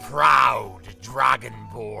proud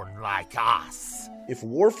dragonborn like us. If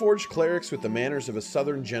Warforged clerics with the manners of a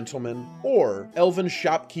southern gentleman, or elven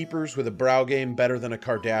shopkeepers with a brow game better than a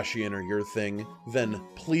Kardashian are your thing, then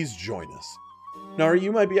please join us. Now,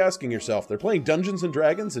 you might be asking yourself, they're playing Dungeons &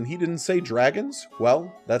 Dragons and he didn't say dragons?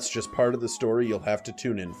 Well, that's just part of the story you'll have to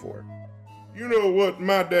tune in for. You know what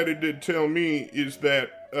my daddy did tell me is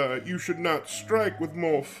that you should not strike with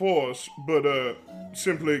more force, but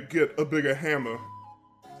simply get a bigger hammer.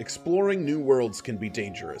 Exploring new worlds can be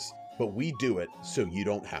dangerous, but we do it so you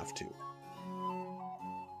don't have to.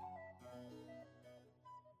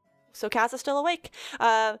 So Kaz is still awake.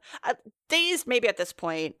 Dazed maybe at this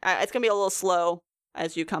point. It's going to be a little slow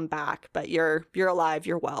as you come back, but you're alive,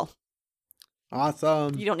 you're well.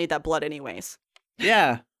 Awesome. You don't need that blood anyways.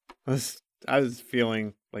 Yeah. I was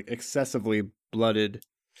feeling like excessively blooded.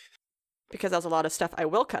 Because there's a lot of stuff I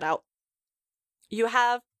will cut out. You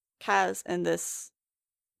have Kaz in this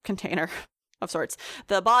container of sorts.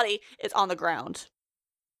 The body is on the ground.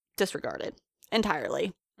 Disregarded.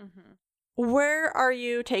 Entirely. Mm-hmm. Where are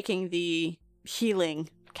you taking the healing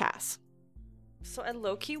Kaz? So I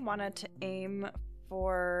low-key wanted to aim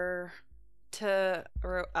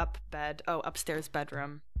upstairs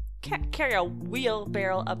bedroom. Can't carry a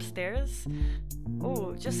wheelbarrow upstairs.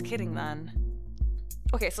 Oh, just kidding then.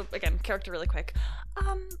 Okay, so again, character really quick.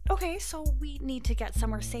 Okay, so we need to get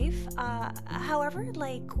somewhere safe. However,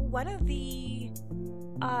 like, one of the,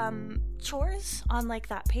 chores on, like,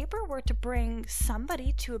 that paper were to bring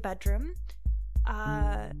somebody to a bedroom.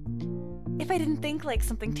 If I didn't think, like,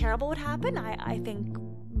 something terrible would happen, I think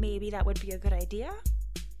maybe that would be a good idea.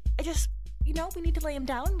 I just, we need to lay him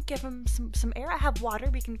down, give him some air. I have water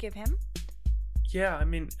we can give him. Yeah, I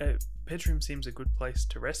mean, bedroom seems a good place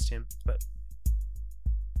to rest him, but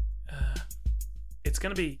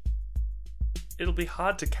it'll be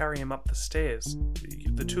hard to carry him up the stairs.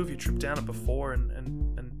 The two of you tripped down it before,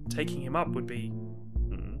 and taking him up would be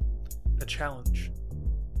a challenge.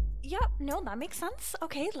 Yep, no, that makes sense.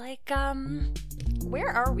 Okay, like, where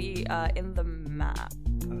are we in the map?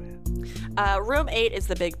 Room 8 is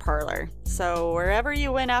the big parlor. So wherever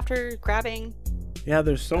you went after grabbing... Yeah,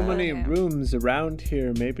 there's so many rooms around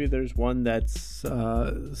here. Maybe there's one that's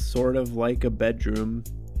sort of like a bedroom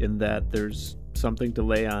in that there's something to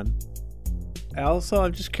lay on. Also,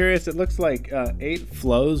 I'm just curious, it looks like 8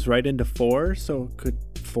 flows right into 4, so could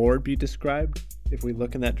 4 be described if we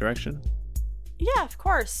look in that direction? Yeah, of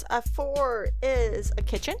course. 4 is a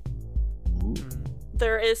kitchen. Ooh.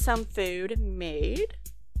 There is some food made.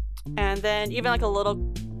 And then even like a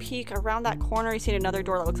little peek around that corner, you see another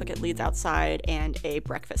door that looks like it leads outside and a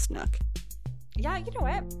breakfast nook. Yeah, you know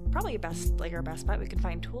what? Probably our best bet. We can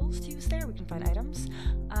find tools to use there. We can find items.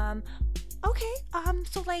 Okay.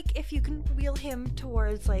 So like, if you can wheel him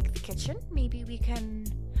towards like the kitchen, maybe we can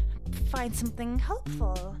find something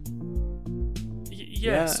helpful.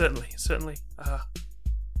 Yeah, certainly.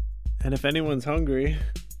 And if anyone's hungry,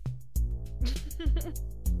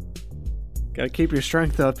 gotta keep your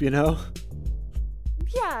strength up, you know?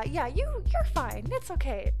 Yeah, you're fine. It's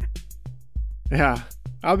okay. Yeah,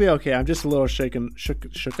 I'll be okay. I'm just a little shook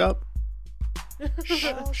up.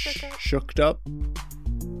 Shooked up.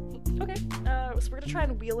 Okay. So we're gonna try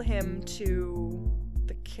and wheel him to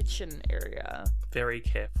the kitchen area. Very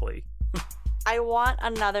carefully. I want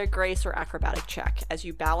another grace or acrobatic check as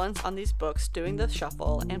you balance on these books, doing the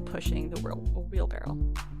shuffle and pushing the wheelbarrow.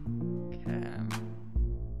 Okay.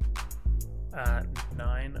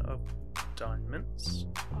 9 of diamonds.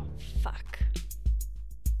 Oh, fuck.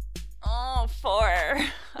 Oh, 4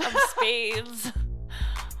 of spades.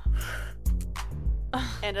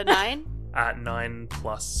 And a 9? 9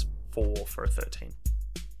 plus 4 for a 13.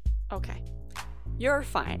 Okay. You're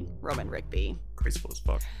fine, Roman Rigby. Graceful as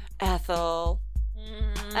fuck. Ethel.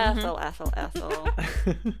 Ethel.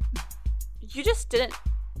 You just didn't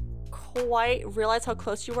quite realize how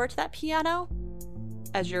close you were to that piano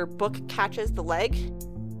as your book catches the leg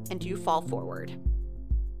and you fall forward.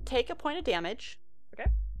 Take a point of damage.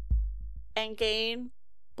 Okay. And gain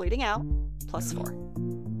bleeding out +4.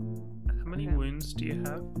 How many wounds do you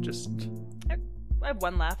have? I have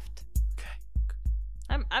 1 left. Okay.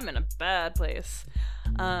 I'm in a bad place.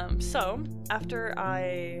 So after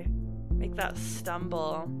I make that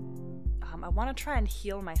stumble, I want to try and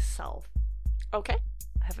heal myself. Okay.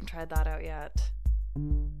 I haven't tried that out yet.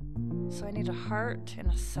 So I need a heart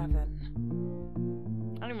and a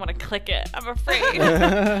 7. I don't even want to click it. I'm afraid.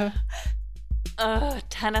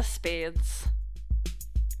 10 of spades.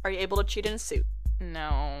 Are you able to cheat in a suit?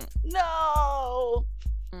 No. No!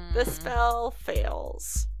 The spell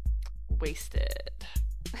fails. Wasted.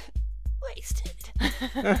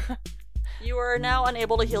 You are now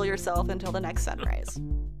unable to heal yourself until the next sunrise.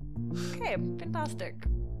 Okay, fantastic.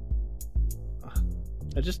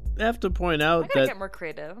 I just have to point out I gotta that get more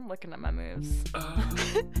creative. I'm looking at my moves.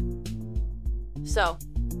 So,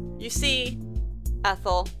 you see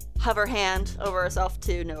Ethel hover hand over herself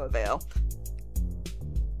to no avail.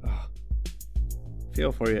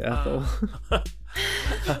 feel for you, Ethel.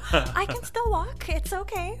 I can still walk. It's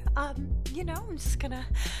okay. I'm just gonna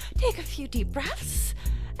take a few deep breaths.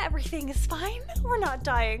 Everything is fine. We're not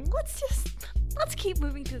dying. Let's keep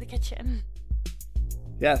moving to the kitchen.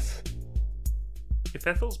 Yes. If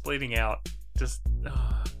Ethel's bleeding out, just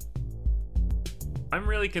I'm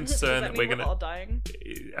really concerned that we're gonna all dying.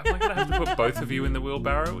 Am I gonna have to put both of you in the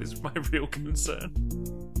wheelbarrow? Is my real concern.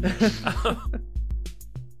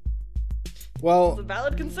 Well, It's a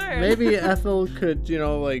valid concern. maybe Ethel could,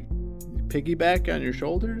 piggyback on your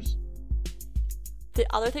shoulders. The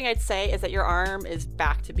other thing I'd say is that your arm is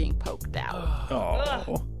back to being poked out.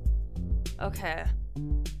 Oh. Okay.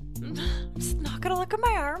 I'm just not gonna look at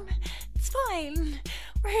my arm. It's fine.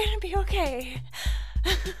 We're gonna be okay.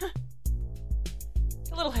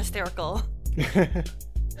 A little hysterical.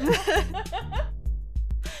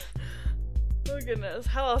 Oh goodness.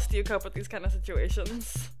 How else do you cope with these kind of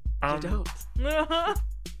situations? You don't.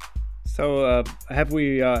 So, have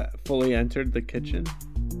we fully entered the kitchen?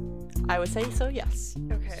 I would say so, yes.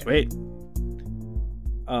 Okay. Sweet.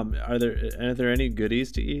 Are there any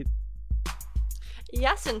goodies to eat?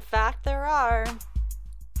 Yes, in fact, there are.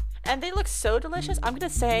 And they look so delicious. I'm going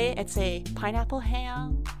to say it's a pineapple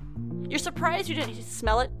ham. You're surprised you didn't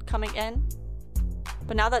smell it coming in.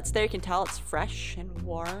 But now that it's there, you can tell it's fresh and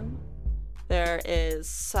warm. There is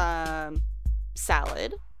some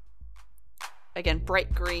salad. Again,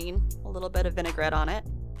 bright green, a little bit of vinaigrette on it.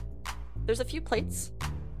 There's a few plates.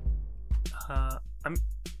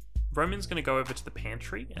 Roman's going to go over to the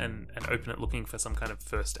pantry and open it looking for some kind of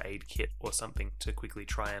first aid kit or something to quickly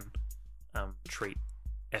try and treat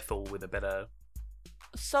Ethel with a better...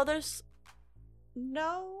 So there's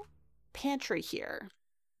no pantry here.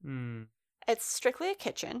 It's strictly a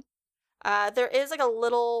kitchen. There is like a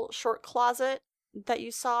little short closet that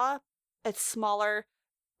you saw. It's smaller.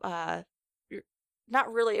 Not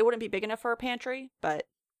really. It wouldn't be big enough for a pantry, but...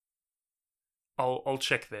 I'll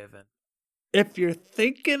check there then. If you're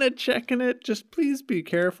thinking of checking it, just please be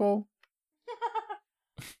careful.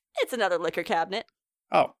 It's another liquor cabinet.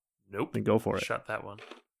 Oh. Nope. Then go for it. Shut that one.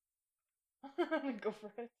 Go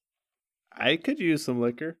for it. I could use some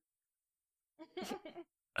liquor.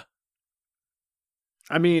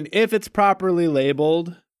 I mean, if it's properly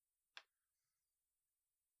labeled.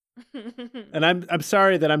 And I'm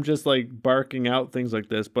sorry that I'm just like barking out things like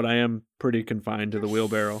this, but I am pretty confined to the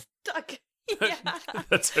wheelbarrow. Stuck. Yeah.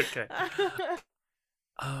 That's okay.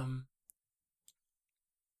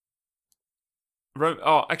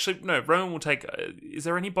 Actually, no. Roman will take. Is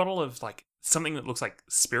there any bottle of like something that looks like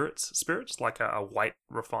spirits? Spirits, like a white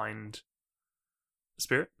refined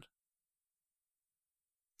spirit,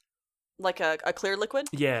 Like a clear liquid?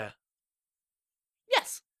 Yeah.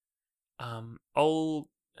 Yes.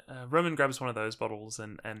 Roman grabs one of those bottles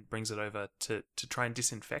and brings it over to try and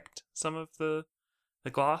disinfect some of the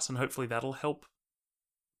glass, and hopefully that'll help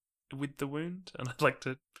with the wound. And I'd like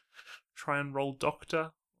to try and roll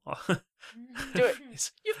doctor. Do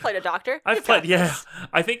it. You've played a doctor. I've You've got played, yeah. this.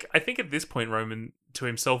 I think at this point Roman to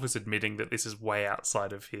himself is admitting that this is way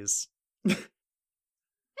outside of his.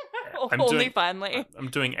 Finally. I'm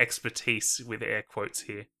doing expertise with air quotes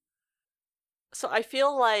here. So I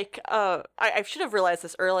feel like I should have realized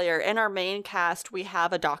this earlier. In our main cast, we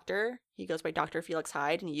have a doctor. He goes by Dr. Felix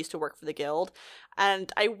Hyde, and he used to work for the guild.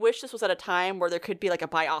 And I wish this was at a time where there could be like a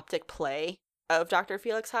bioptic play of Dr.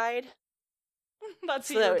 Felix Hyde. That's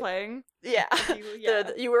who So you're playing. Yeah. Yeah.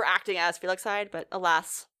 You were acting as Felix Hyde, but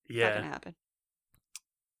alas, not gonna happen.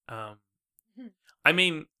 I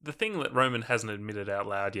mean, the thing that Roman hasn't admitted out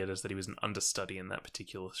loud yet is that he was an understudy in that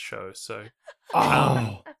particular show, so...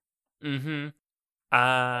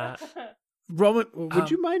 Roman,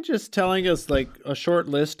 would you mind just telling us like a short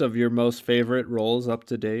list of your most favorite roles up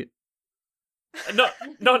to date? Not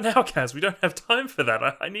now, Kaz. We don't have time for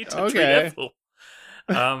that. I need to treat Ethel.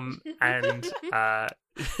 And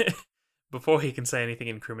before he can say anything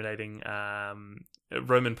incriminating,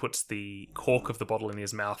 Roman puts the cork of the bottle in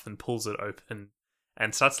his mouth and pulls it open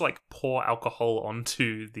and starts to like pour alcohol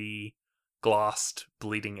onto the glassed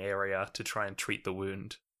bleeding area to try and treat the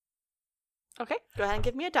wound. Okay, go ahead and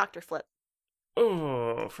give me a doctor flip.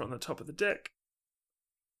 Oh, from the top of the deck.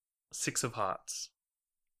 6 of hearts.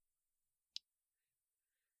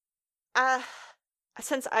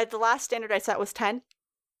 Since the last standard I set was 10,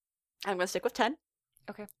 I'm going to stick with 10.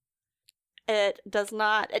 Okay. It does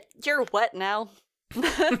not... you're wet now.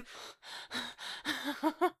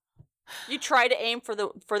 You try to aim for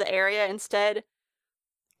the area instead.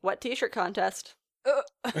 Wet t-shirt contest.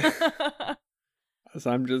 So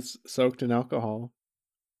I'm just soaked in alcohol.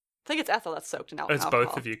 I think it's Ethel that's soaked in alcohol. It's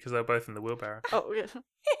both of you because they're both in the wheelbarrow. Oh, yeah.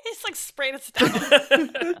 He's like sprayed us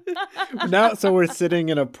down. Now, so we're sitting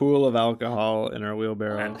in a pool of alcohol in our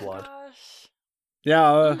wheelbarrow. And blood.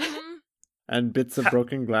 Yeah, and bits of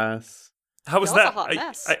broken glass. How was Y'all's that? a hot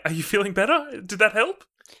mess. Are you feeling better? Did that help?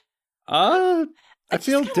 I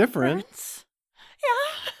feel different.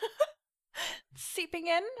 Yeah. Seeping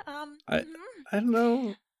in. I don't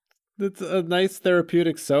know. It's a nice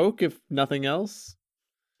therapeutic soak, if nothing else.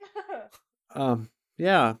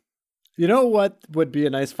 Yeah. You know what would be a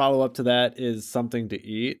nice follow-up to that is something to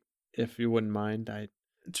eat, if you wouldn't mind. I'd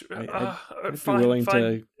be willing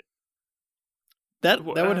to... That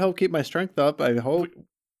would help keep my strength up, I hope.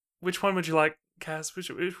 Which one would you like, Kaz?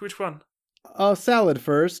 Which one? Salad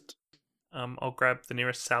first. I'll grab the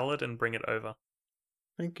nearest salad and bring it over.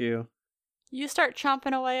 Thank you. You start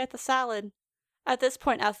chomping away at the salad. At this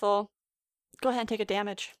point, Ethel, go ahead and take a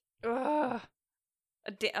damage. Ugh.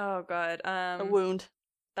 Oh god. A wound.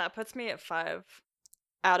 That puts me at 5.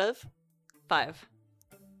 Out of 5.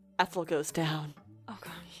 Ethel goes down. Oh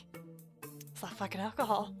gosh. It's that fucking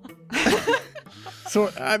alcohol. So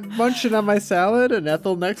I'm munching on my salad and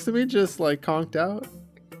Ethel next to me just like conked out.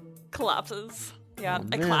 Collapses. Yeah, Oh,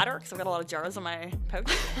 I man. clatter because I've got a lot of jars in my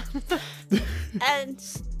pouch. And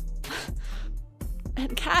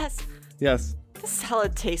Cass, Yes. the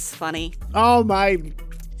salad tastes funny. Oh my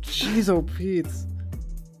jeez, oh Pete's.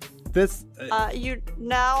 This You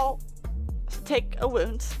now take a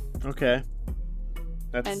wound okay.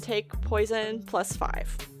 That's and take poison plus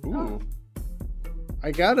 5. ooh.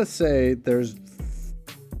 I gotta say, there's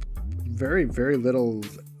very, very little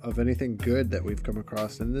of anything good that we've come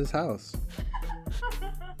across in this house.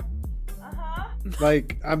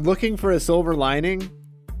 Like, I'm looking for a silver lining.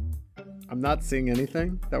 I'm not seeing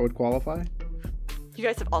anything that would qualify. You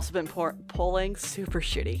guys have also been polling super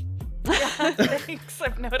shitty. Yeah, thanks.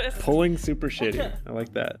 I've noticed. Pulling super shitty. I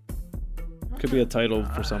like that. Could be a title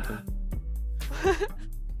for something.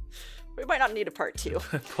 We might not need a part 2.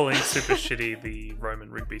 Pulling super shitty, the Roman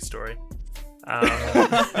Rigby story.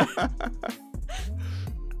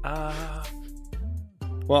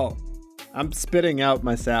 Well, I'm spitting out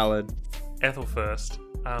my salad. Ethel first.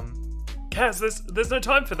 Kaz, there's no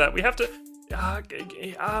time for that. We have to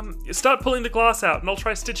start pulling the glass out, and I'll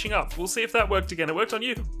try stitching up. We'll see if that worked again. It worked on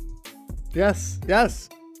you. Yes, yes.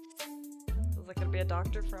 Is it gonna be a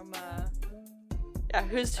doctor from. Yeah,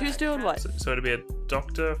 who's doing what? So it'd be a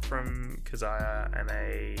doctor from Keziah and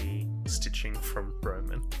a stitching from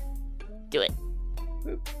Roman. Do it.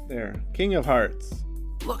 There. King of Hearts.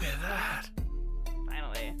 Look at that.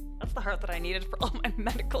 Finally, that's the heart that I needed for all my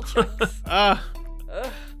medical checks. Ah.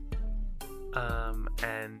 Ugh.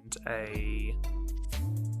 And a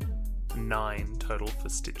 9 total for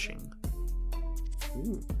stitching.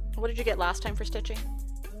 Ooh. What did you get last time for stitching?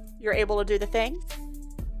 You're able to do the thing.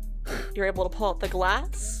 You're able to pull out the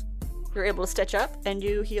glass. You're able to stitch up, and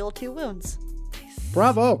you heal 2 wounds.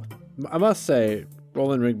 Bravo! I must say,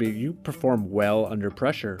 Roland Rigby, you perform well under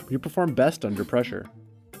pressure. You perform best under pressure.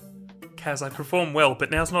 Kaz, I perform well,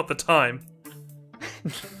 but now's not the time.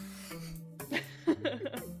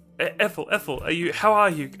 Ethel, how are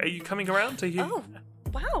you? Are you coming around? Are you? Oh,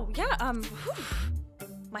 wow, yeah,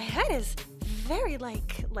 my head is very,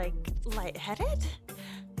 lightheaded,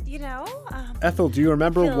 you know? Ethel, do you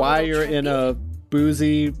remember feel a why little you're in a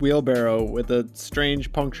boozy wheelbarrow with a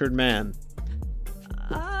strange punctured man?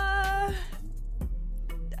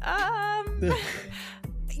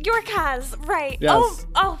 Your Kaz, right. Yes.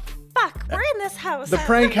 Oh, fuck, we're in this house. The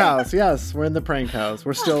prank house, yes, we're in the prank house.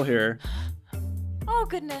 We're still here. Oh,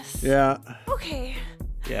 goodness. Yeah. Okay.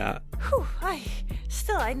 Yeah. Whew, I'm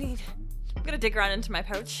gonna dig around into my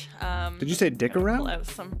pouch. Did you say dick Pull around? out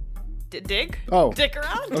some. Dig? Oh. Dig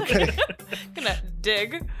around? Okay. Gonna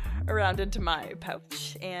dig around into my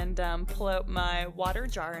pouch and pull out my water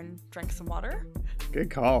jar and drink some water. Good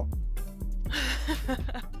call.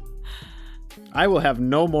 I will have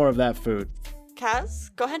no more of that food. Kaz,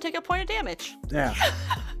 go ahead and take a point of damage. Yeah.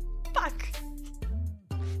 Fuck.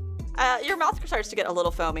 Your mouth starts to get a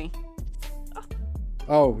little foamy.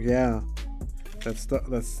 Oh yeah. That's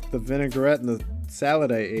the vinaigrette and the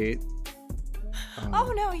salad I ate.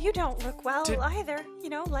 Oh, no, you don't look well either. You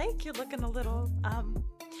know, you're looking a little,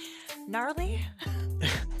 gnarly.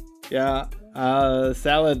 Yeah.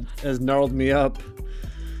 Salad has gnarled me up.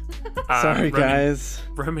 Sorry, guys.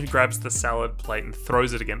 Roman grabs the salad plate and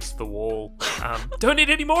throws it against the wall. Don't eat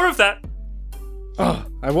any more of that. Oh,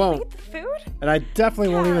 I won't. Eat the food? And I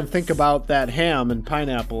definitely won't even think about that ham and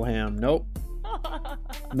pineapple ham. Nope.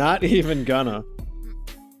 Not even gonna.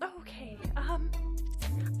 Okay,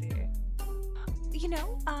 you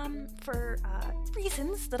know, for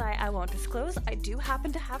reasons that I won't disclose, I do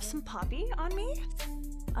happen to have some poppy on me.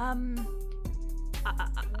 I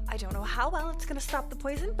don't know how well it's gonna stop the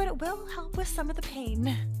poison, but it will help with some of the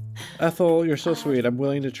pain. Ethel, you're so sweet. I'm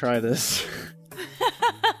willing to try this.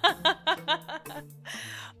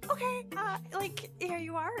 Okay, here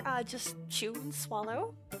you are. Just chew and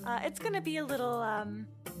swallow. It's gonna be a little,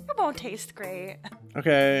 it won't taste great.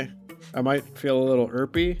 Okay. I might feel a little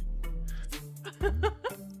irpy.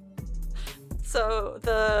 So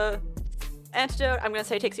the antidote, I'm going to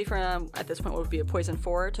say, takes you from, at this point, what would be a poison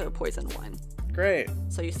 4 to a poison 1. Great.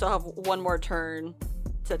 So you still have one more turn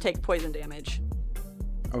to take poison damage.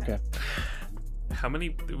 Okay. How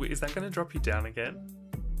many... Is that going to drop you down again?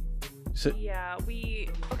 So, Yeah,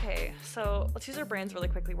 okay, so let's use our brains really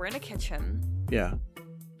quickly. We're in a kitchen. yeah.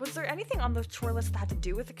 Was there anything on the chore list that had to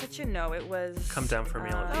do with the kitchen? No, it was... Come down for a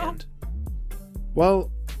meal at the end.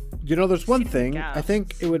 Well, you know, there's one thing. gas. I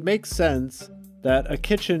think it would make sense that a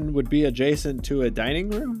kitchen would be adjacent to a dining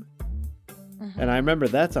room. And I remember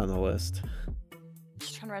that's on the list.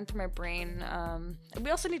 Just trying to run through my brain. We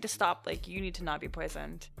also need to stop, you need to not be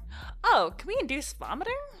poisoned. Oh, can we induce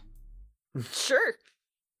vomiting? Sure.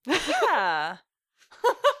 Yeah.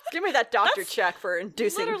 Give me that doctor That's check for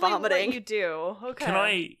inducing Literally vomiting. what you do.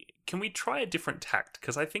 Okay. Can we try a different tact?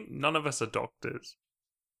 Because I think none of us are doctors.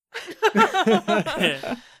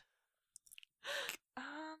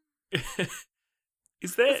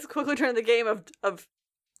 Is there... Let's quickly turn the game of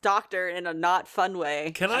doctor in a not fun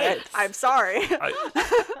way. Can I... I'm sorry.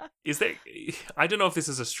 Is there... I don't know if this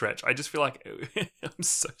is a stretch. I just feel like I'm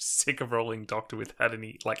so sick of rolling doctor without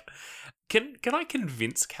any... Can I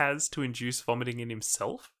convince Kaz to induce vomiting in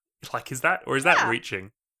himself? Is that... Or is that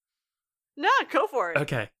reaching? No, go for it.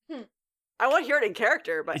 Okay. I want to hear it in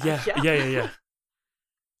character, but Yeah.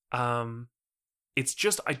 It's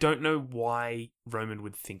just I don't know why Roman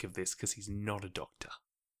would think of this because he's not a doctor.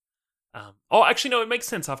 Actually, no, it makes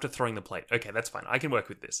sense after throwing the plate. Okay, that's fine. I can work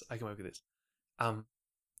with this.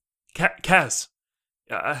 Kaz,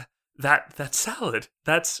 that salad.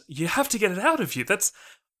 You have to get it out of you.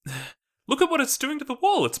 Look at what it's doing to the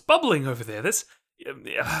wall. It's bubbling over there.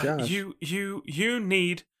 You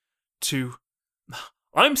need to.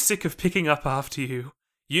 I'm sick of picking up after you.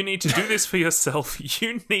 You need to do this for yourself.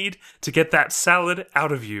 You need to get that salad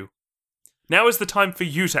out of you. Now is the time for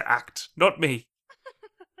you to act, not me.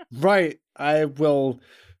 Right. I will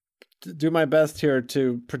do my best here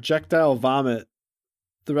to projectile vomit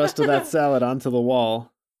the rest of that salad onto the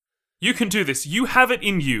wall. You can do this. You have it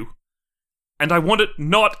in you. And I want it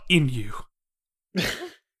not in you.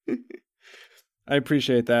 I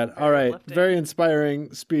appreciate that. All right. uplifting. Very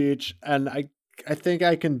inspiring speech. And I think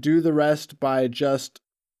I can do the rest by just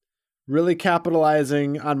really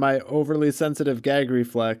capitalizing on my overly sensitive gag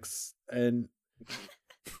reflex and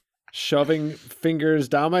shoving fingers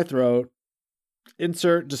down my throat.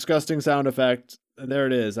 Insert disgusting sound effect. And there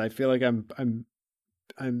it is. I feel like I'm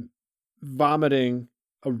vomiting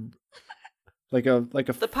like a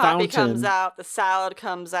The poppy fountain. comes out, the salad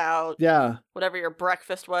comes out, Yeah. whatever your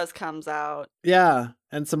breakfast was comes out. Yeah.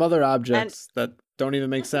 And some other objects that don't even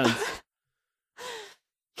make sense.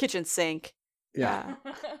 Kitchen sink. Yeah.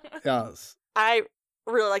 Yes. I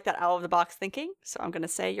really like that out of the box thinking, so I'm gonna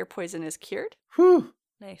say your poison is cured. Whew.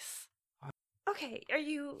 Nice. Okay, do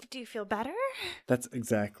you feel better? That's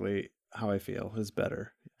exactly how I feel. Is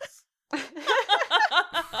better.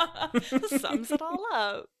 Sums it all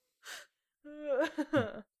up.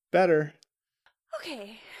 Better.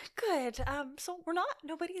 Okay, good. So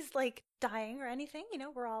nobody's like dying or anything, you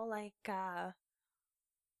know, we're all like, we're all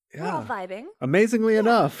Yeah. vibing. Amazingly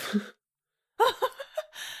enough.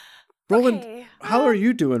 Roland, Okay, how are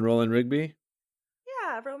you doing, Roland Rigby?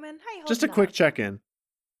 Yeah, Roman, how you Just a holding quick up? check-in.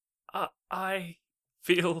 I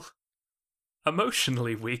feel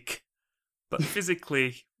emotionally weak, but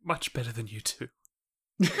physically much better than you two.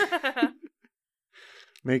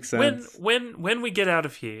 Makes sense. When we get out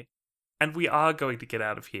of here, and we are going to get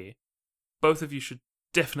out of here, both of you should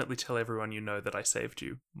definitely tell everyone you know that I saved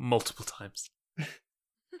you multiple times.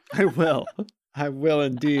 I will. I will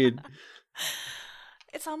indeed.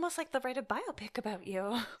 It's almost like they write a biopic about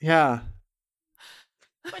you. Yeah.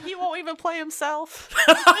 But he won't even play himself.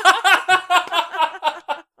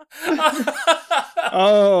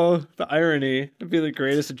 Oh, the irony. It'd be the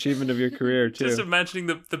greatest achievement of your career, too. Just imagining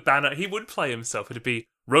the banner. He would play himself. It'd be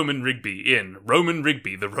Roman Rigby in Roman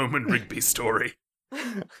Rigby, the Roman Rigby story.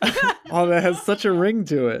 Oh, that has such a ring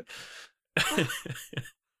to it. A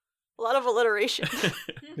lot of alliteration.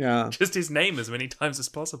 Yeah. Just his name as many times as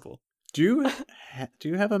possible. Do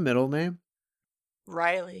you have a middle name?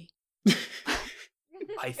 Riley.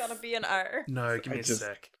 It's gotta be an R. No, give me a just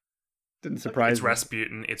sec. Didn't surprise It's me.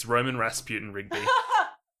 Rasputin. It's Roman Rasputin Rigby.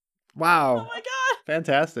 Wow. Oh my god.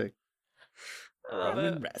 Fantastic.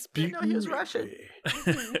 Roman Rasputin. know he was Russian.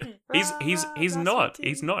 He's not.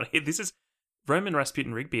 He's not. This is Roman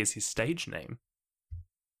Rasputin Rigby is his stage name.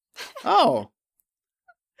 Oh.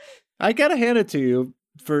 I gotta hand it to you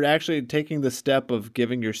for actually taking the step of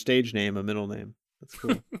giving your stage name a middle name. That's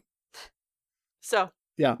cool. So,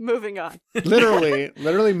 Yeah. moving on.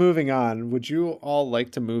 literally moving on. Would you all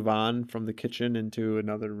like to move on from the kitchen into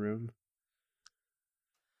another room?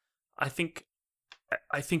 I think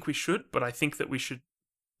we should, but I think that we should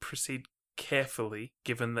proceed carefully,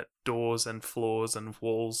 given that doors and floors and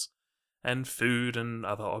walls and food and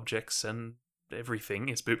other objects and everything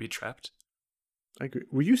is booby trapped. I agree.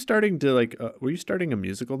 Were you starting a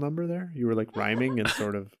musical number there? You were like rhyming and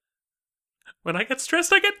sort of. When I get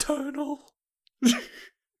stressed, I get tonal.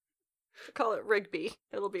 Call it Rigby.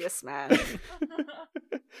 It'll be a smash.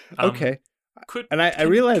 Okay. And I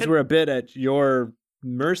realize we're a bit at your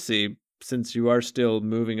mercy since you are still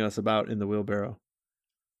moving us about in the wheelbarrow.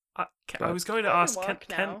 I was going to I ask, can walk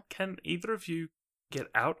now. can either of you get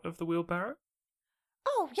out of the wheelbarrow?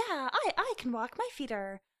 Oh, yeah, I can walk. My feet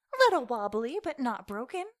are a little wobbly, but not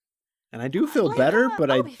broken. And I do feel Like better, that,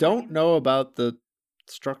 but I I'll be don't fine. know about the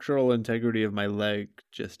structural integrity of my leg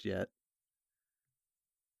just yet.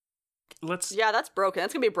 Let's. Yeah, that's broken.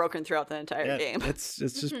 That's gonna be broken throughout the entire game. It's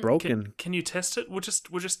just broken. Can you test it? We'll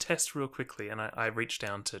just test real quickly, and I reach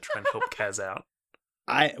down to try and help Kaz out.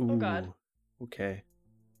 Oh, God. Ooh, okay.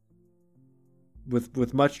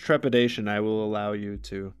 With much trepidation, I will allow you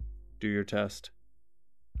to do your test.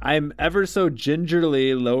 I'm ever so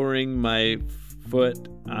gingerly lowering my foot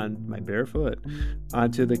on my bare foot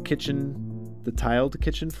onto the tiled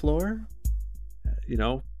kitchen floor. You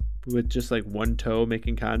know, with just like one toe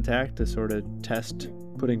making contact to sort of test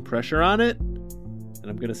putting pressure on it. And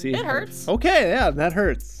I'm gonna see. It hurts. Okay, yeah, that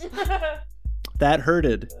hurts. That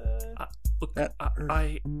hurted. Look, That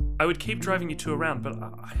I would keep driving you two around, but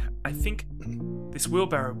I think this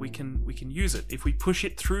wheelbarrow we can use it if we push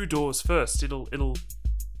it through doors first.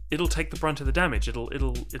 It'll take the brunt of the damage. It'll.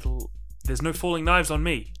 There's no falling knives on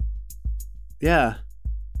me. Yeah.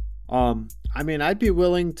 I mean, I'd be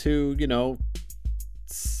willing to,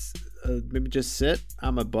 maybe just sit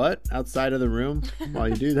on my butt outside of the room while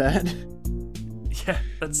you do that. Yeah,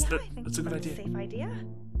 that's I a think good idea. Safe idea.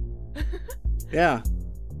 Yeah.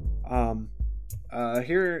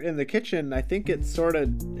 Here in the kitchen, I think it's sort of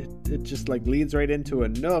it just like leads right into a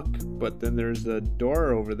nook, but then there's a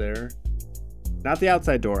door over there. Not the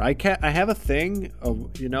outside door. I have a thing of,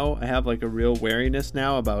 I have like a real wariness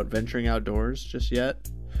now about venturing outdoors just yet.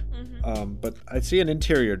 Mm-hmm. But I see an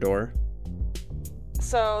interior door.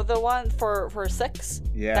 So the one for 6,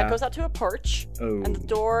 Yeah. that goes out to a porch, Oh. and the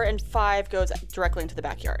door in 5 goes directly into the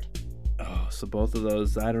backyard. Oh, so both of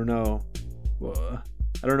those, I don't know.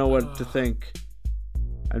 I don't know what to think.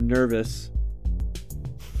 I'm nervous.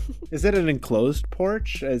 Is it an enclosed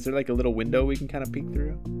porch? Is there like a little window we can kind of peek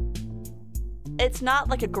through? It's not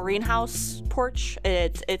like a greenhouse porch.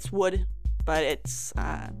 It's wood, but it's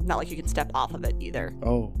not like you can step off of it either.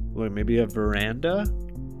 Oh, like maybe a veranda?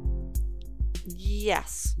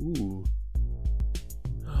 Yes. Ooh.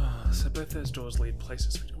 So both those doors lead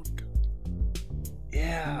places we don't want to go.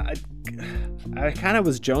 Yeah, I kind of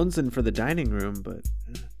was jonesing for the dining room, but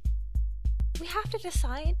We have to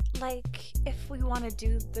decide, like, if we want to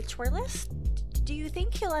do the chore list. Do you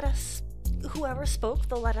think he'll let us, whoever spoke,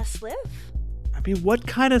 they'll let us live? I mean, what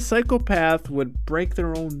kind of psychopath would break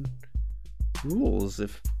their own rules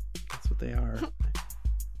if that's what they are?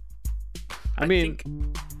 I mean,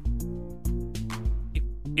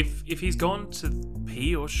 if he's gone to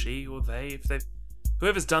he or she or they,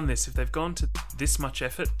 whoever's done this, if they've gone to this much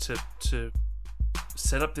effort to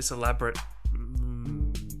set up this elaborate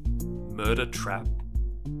murder trap,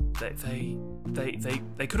 they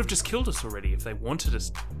could have just killed us already if they wanted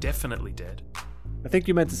us definitely dead. I think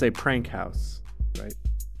you meant to say prank house, right?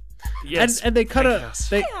 Yes, and they cut prank a house.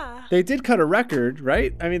 they did cut a record,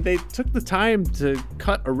 right? I mean, they took the time to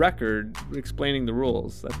cut a record explaining the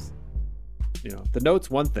rules. That's, the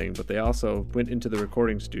note's one thing, but they also went into the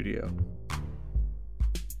recording studio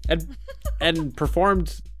and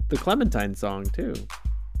performed the Clementine song too.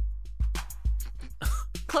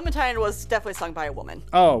 Clementine was definitely sung by a woman.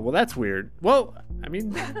 Oh, well, that's weird. Well, I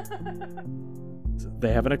mean,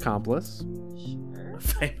 they have an accomplice.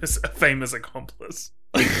 A famous accomplice.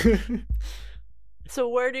 So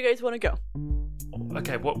where do you guys want to go?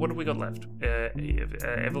 Okay, what have we got left?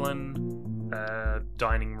 Evelyn,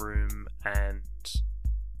 dining room, and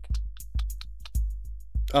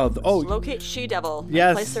Locate She-Devil.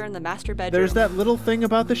 Yes. And place her in the master bedroom. There's that little thing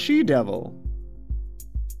about the she-devil.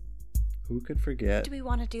 Who could forget? Do we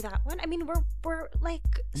want to do that one? I mean, we're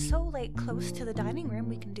like so like close to the dining room.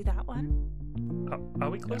 We can do that one. are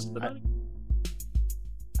we close to the dining?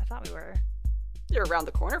 I thought we were. You're around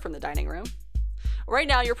the corner from the dining room. Right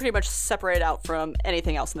now, you're pretty much separated out from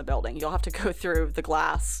anything else in the building. You'll have to go through the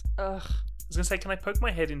glass. Ugh. I was gonna say, can I poke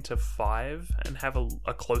my head into 5 and have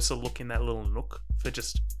a closer look in that little nook for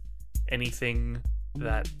just anything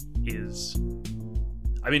that is...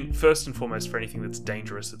 I mean, first and foremost, for anything that's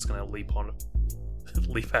dangerous, that's gonna leap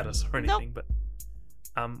at us or anything. Nope.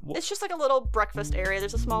 But it's just like a little breakfast area.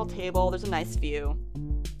 There's a small table. There's a nice view.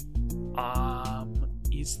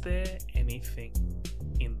 Is there anything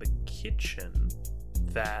in the kitchen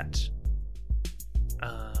that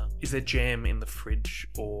is there jam in the fridge,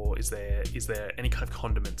 or is there any kind of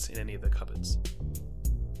condiments in any of the cupboards,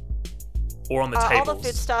 or on the tables? All the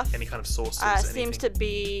food stuff. Any kind of sauces? Seems to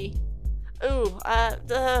be.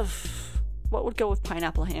 What would go with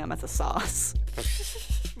pineapple ham as a sauce?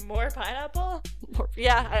 More pineapple?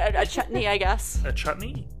 Yeah, a chutney, I guess. A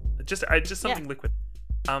chutney? Just something liquid.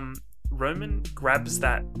 Roman grabs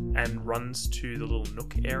that and runs to the little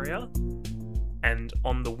nook area, and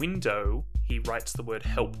on the window he writes the word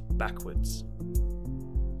help backwards.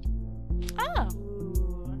 Oh.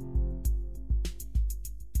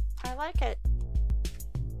 I like it.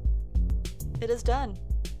 It is done.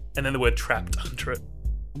 And then the word trapped under it.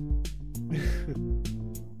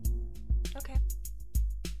 Okay.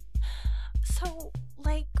 So,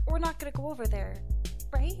 like, we're not gonna go over there,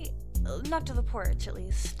 right? Not to the porch, at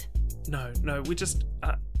least. No, we just...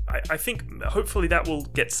 I think hopefully that will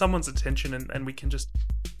get someone's attention, and we can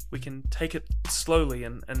take it slowly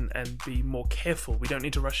and be more careful. We don't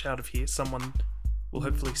need to rush out of here. Someone will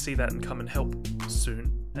hopefully see that and come and help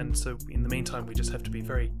soon. And so in the meantime, we just have to be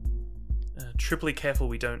very triply careful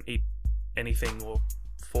we don't eat anything or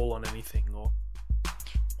fall on anything or...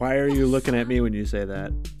 Why are you looking at me when you say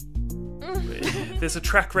that? There's a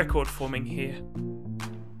track record forming here.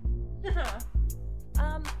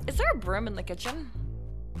 Is there a broom in the kitchen?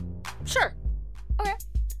 Sure. Okay. I'm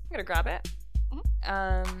gonna grab it.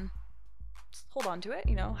 Just hold on to it,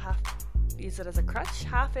 half use it as a crutch,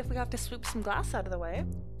 half if we have to swoop some glass out of the way.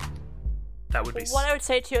 That would be... What I would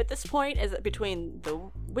say to you at this point is that between the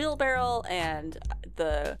wheelbarrow and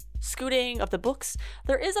the scooting of the books,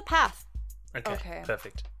 there is a path. Okay.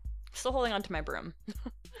 Perfect. Still holding on to my broom.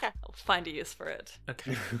 Okay. I'll find a use for it.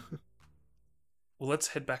 Okay. Well, let's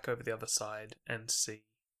head back over the other side and see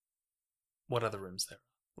what other rooms there are.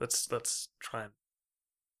 Let's try and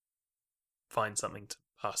find something to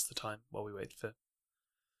pass the time while we wait for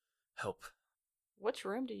help. Which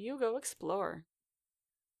room do you go explore?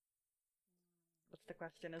 That's the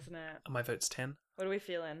question, isn't it? My vote's 10. What are we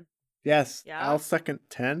feeling? Yes, Yeah? I'll second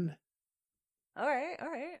 10. All right.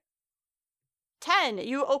 10.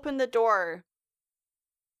 You open the door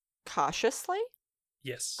cautiously.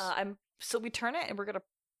 Yes. So we turn it and we're gonna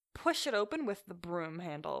push it open with the broom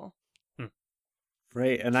handle.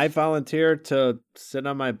 Right, and I volunteer to sit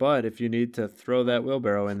on my butt if you need to throw that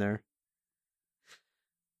wheelbarrow in there.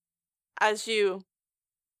 As you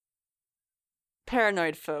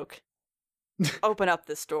paranoid folk open up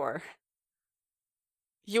this door,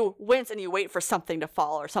 you wince and you wait for something to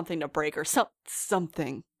fall or something to break or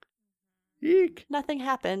something. Eek. Nothing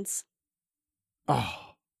happens.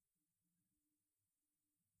 Oh.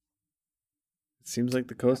 It seems like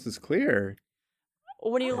the coast is clear.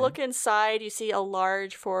 When you look inside, you see a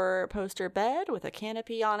large 4-poster bed with a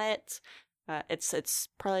canopy on it. It's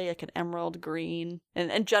probably like an emerald green.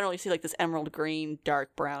 And generally you see like this emerald green,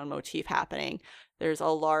 dark brown motif happening. There's a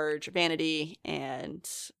large vanity and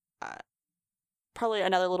probably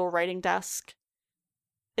another little writing desk.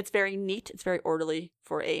 It's very neat. It's very orderly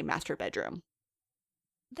for a master bedroom.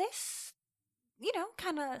 This,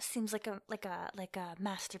 kind of seems like a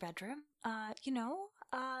master bedroom.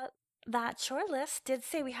 That short list did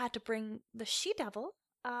say we had to bring the she-devil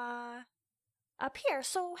up here.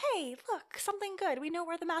 So hey, look, something good. We know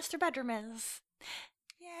where the master bedroom is.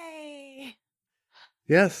 Yay!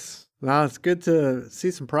 Yes. Well, it's good to see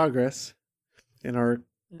some progress in our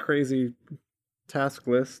crazy task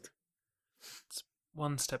list. It's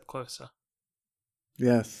one step closer.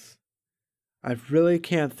 Yes. I really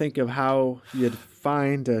can't think of how you'd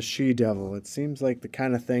find a she-devil. It seems like the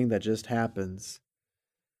kind of thing that just happens.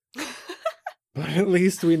 But at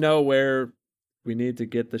least we know where we need to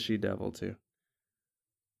get the she-devil to.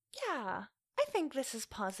 Yeah, I think this is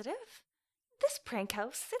positive. This prank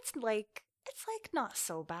house, it's like not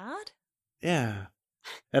so bad. Yeah.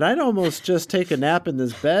 And I'd almost just take a nap in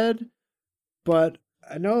this bed, but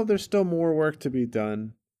I know there's still more work to be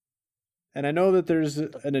done. And I know that there's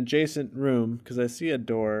an adjacent room, because I see a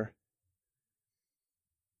door.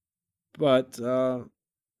 But,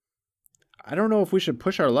 I don't know if we should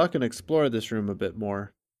push our luck and explore this room a bit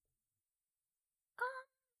more.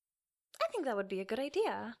 I think that would be a good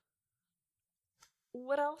idea.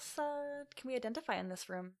 What else can we identify in this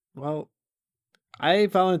room? Well, I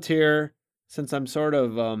volunteer, since I'm sort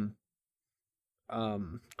of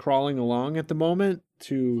crawling along at the moment,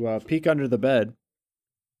 to peek under the bed.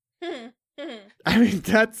 I mean,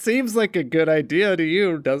 that seems like a good idea to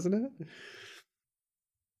you, doesn't it?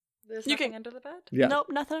 There's nothing under the bed? Yeah. Nope,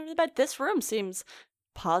 nothing under the bed. This room seems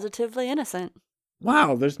positively innocent.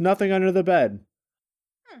 Wow, there's nothing under the bed.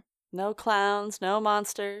 No clowns, no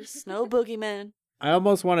monsters, no boogeymen. I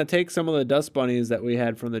almost want to take some of the dust bunnies that we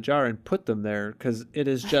had from the jar and put them there, because it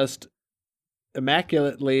is just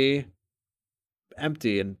immaculately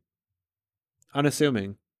empty and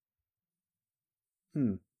unassuming.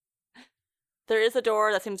 There is a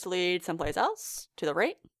door that seems to lead someplace else, to the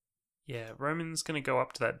right. Yeah, Roman's going to go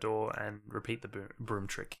up to that door and repeat the broom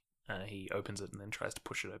trick. He opens it and then tries to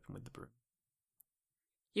push it open with the broom.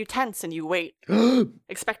 You tense and you wait,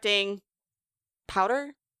 expecting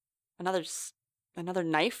powder, another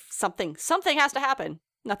knife, something has to happen.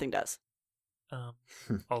 Nothing does.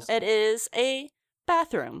 Also, It is a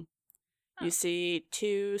bathroom. You see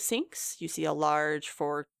 2 sinks. You see a large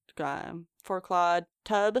four-clawed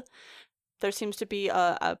tub. There seems to be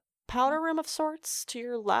a powder room of sorts to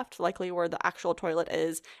your left, likely where the actual toilet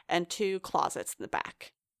is, and 2 closets in the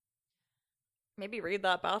back. Maybe raid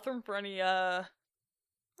that bathroom for any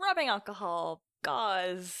rubbing alcohol,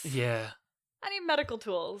 gauze. yeah. Any medical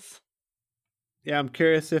tools. Yeah, I'm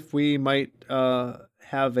curious if we might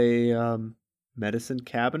have a medicine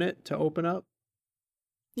cabinet to open up.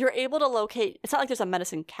 You're able to locate, it's not like there's a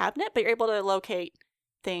medicine cabinet, but you're able to locate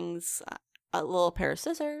things, a little pair of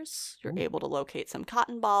scissors, you're able to locate some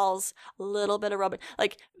cotton balls, a little bit of rubbing,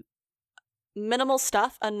 like minimal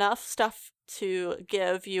stuff, enough stuff to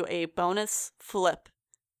give you a bonus flip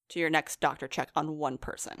to your next doctor check on one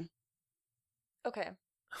person. Okay.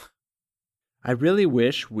 I really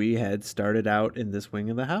wish we had started out in this wing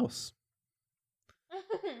of the house.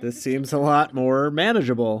 This seems a lot more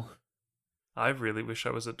manageable. I really wish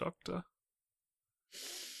I was a doctor.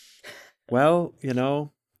 Well,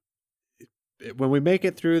 when we make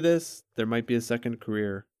it through this, there might be a second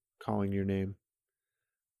career calling your name.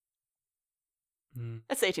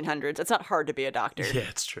 It's the 1800s. It's not hard to be a doctor. Yeah,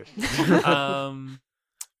 it's true.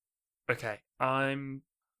 Okay, I'm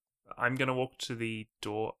gonna walk to the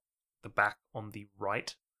door, the back on the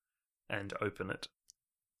right, and open it.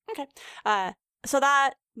 Okay. So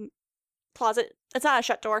that closet, it's not a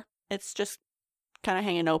shut door. It's just kind of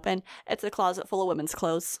hanging open. It's a closet full of women's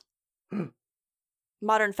clothes.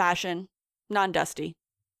 Modern fashion, non-dusty.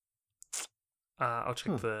 I'll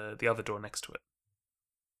check the other door next to it.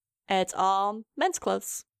 It's all men's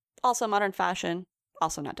clothes. Also modern fashion,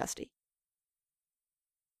 also not dusty.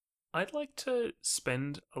 I'd like to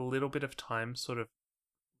spend a little bit of time sort of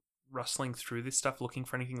rustling through this stuff, looking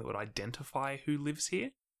for anything that would identify who lives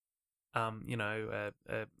here. A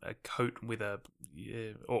coat with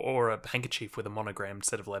or a handkerchief with a monogrammed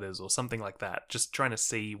set of letters or something like that. Just trying to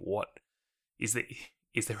see what is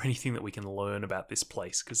there anything that we can learn about this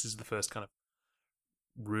place, because this is the first kind of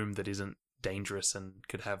room that isn't dangerous and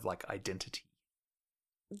could have like identity.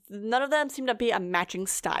 None of them seem to be a matching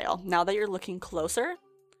style. Now that you're looking closer,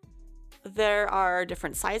 there are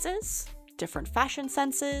different sizes, different fashion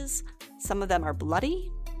senses. Some of them are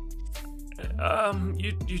bloody.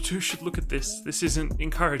 You two should look at this. This isn't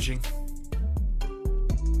encouraging.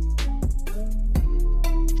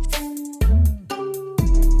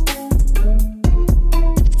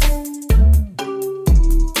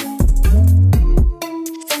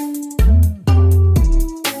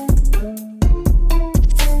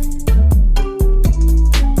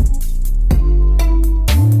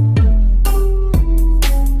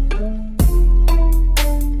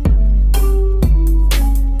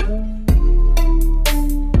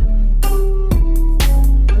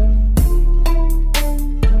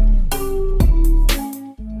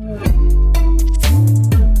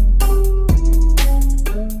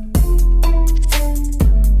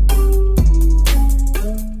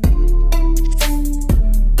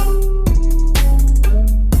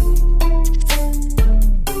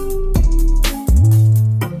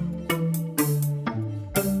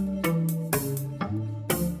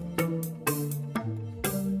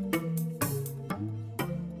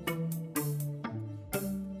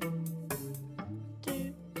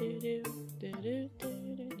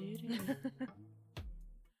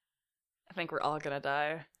 I think we're all gonna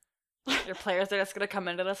die. Your players are just gonna come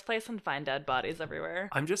into this place and find dead bodies everywhere.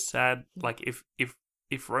 I'm just sad, like, if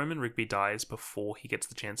Roman Rigby dies before he gets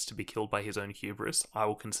the chance to be killed by his own hubris, I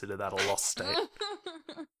will consider that a lost state.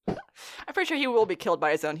 I'm pretty sure he will be killed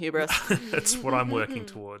by his own hubris. That's what I'm working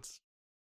towards.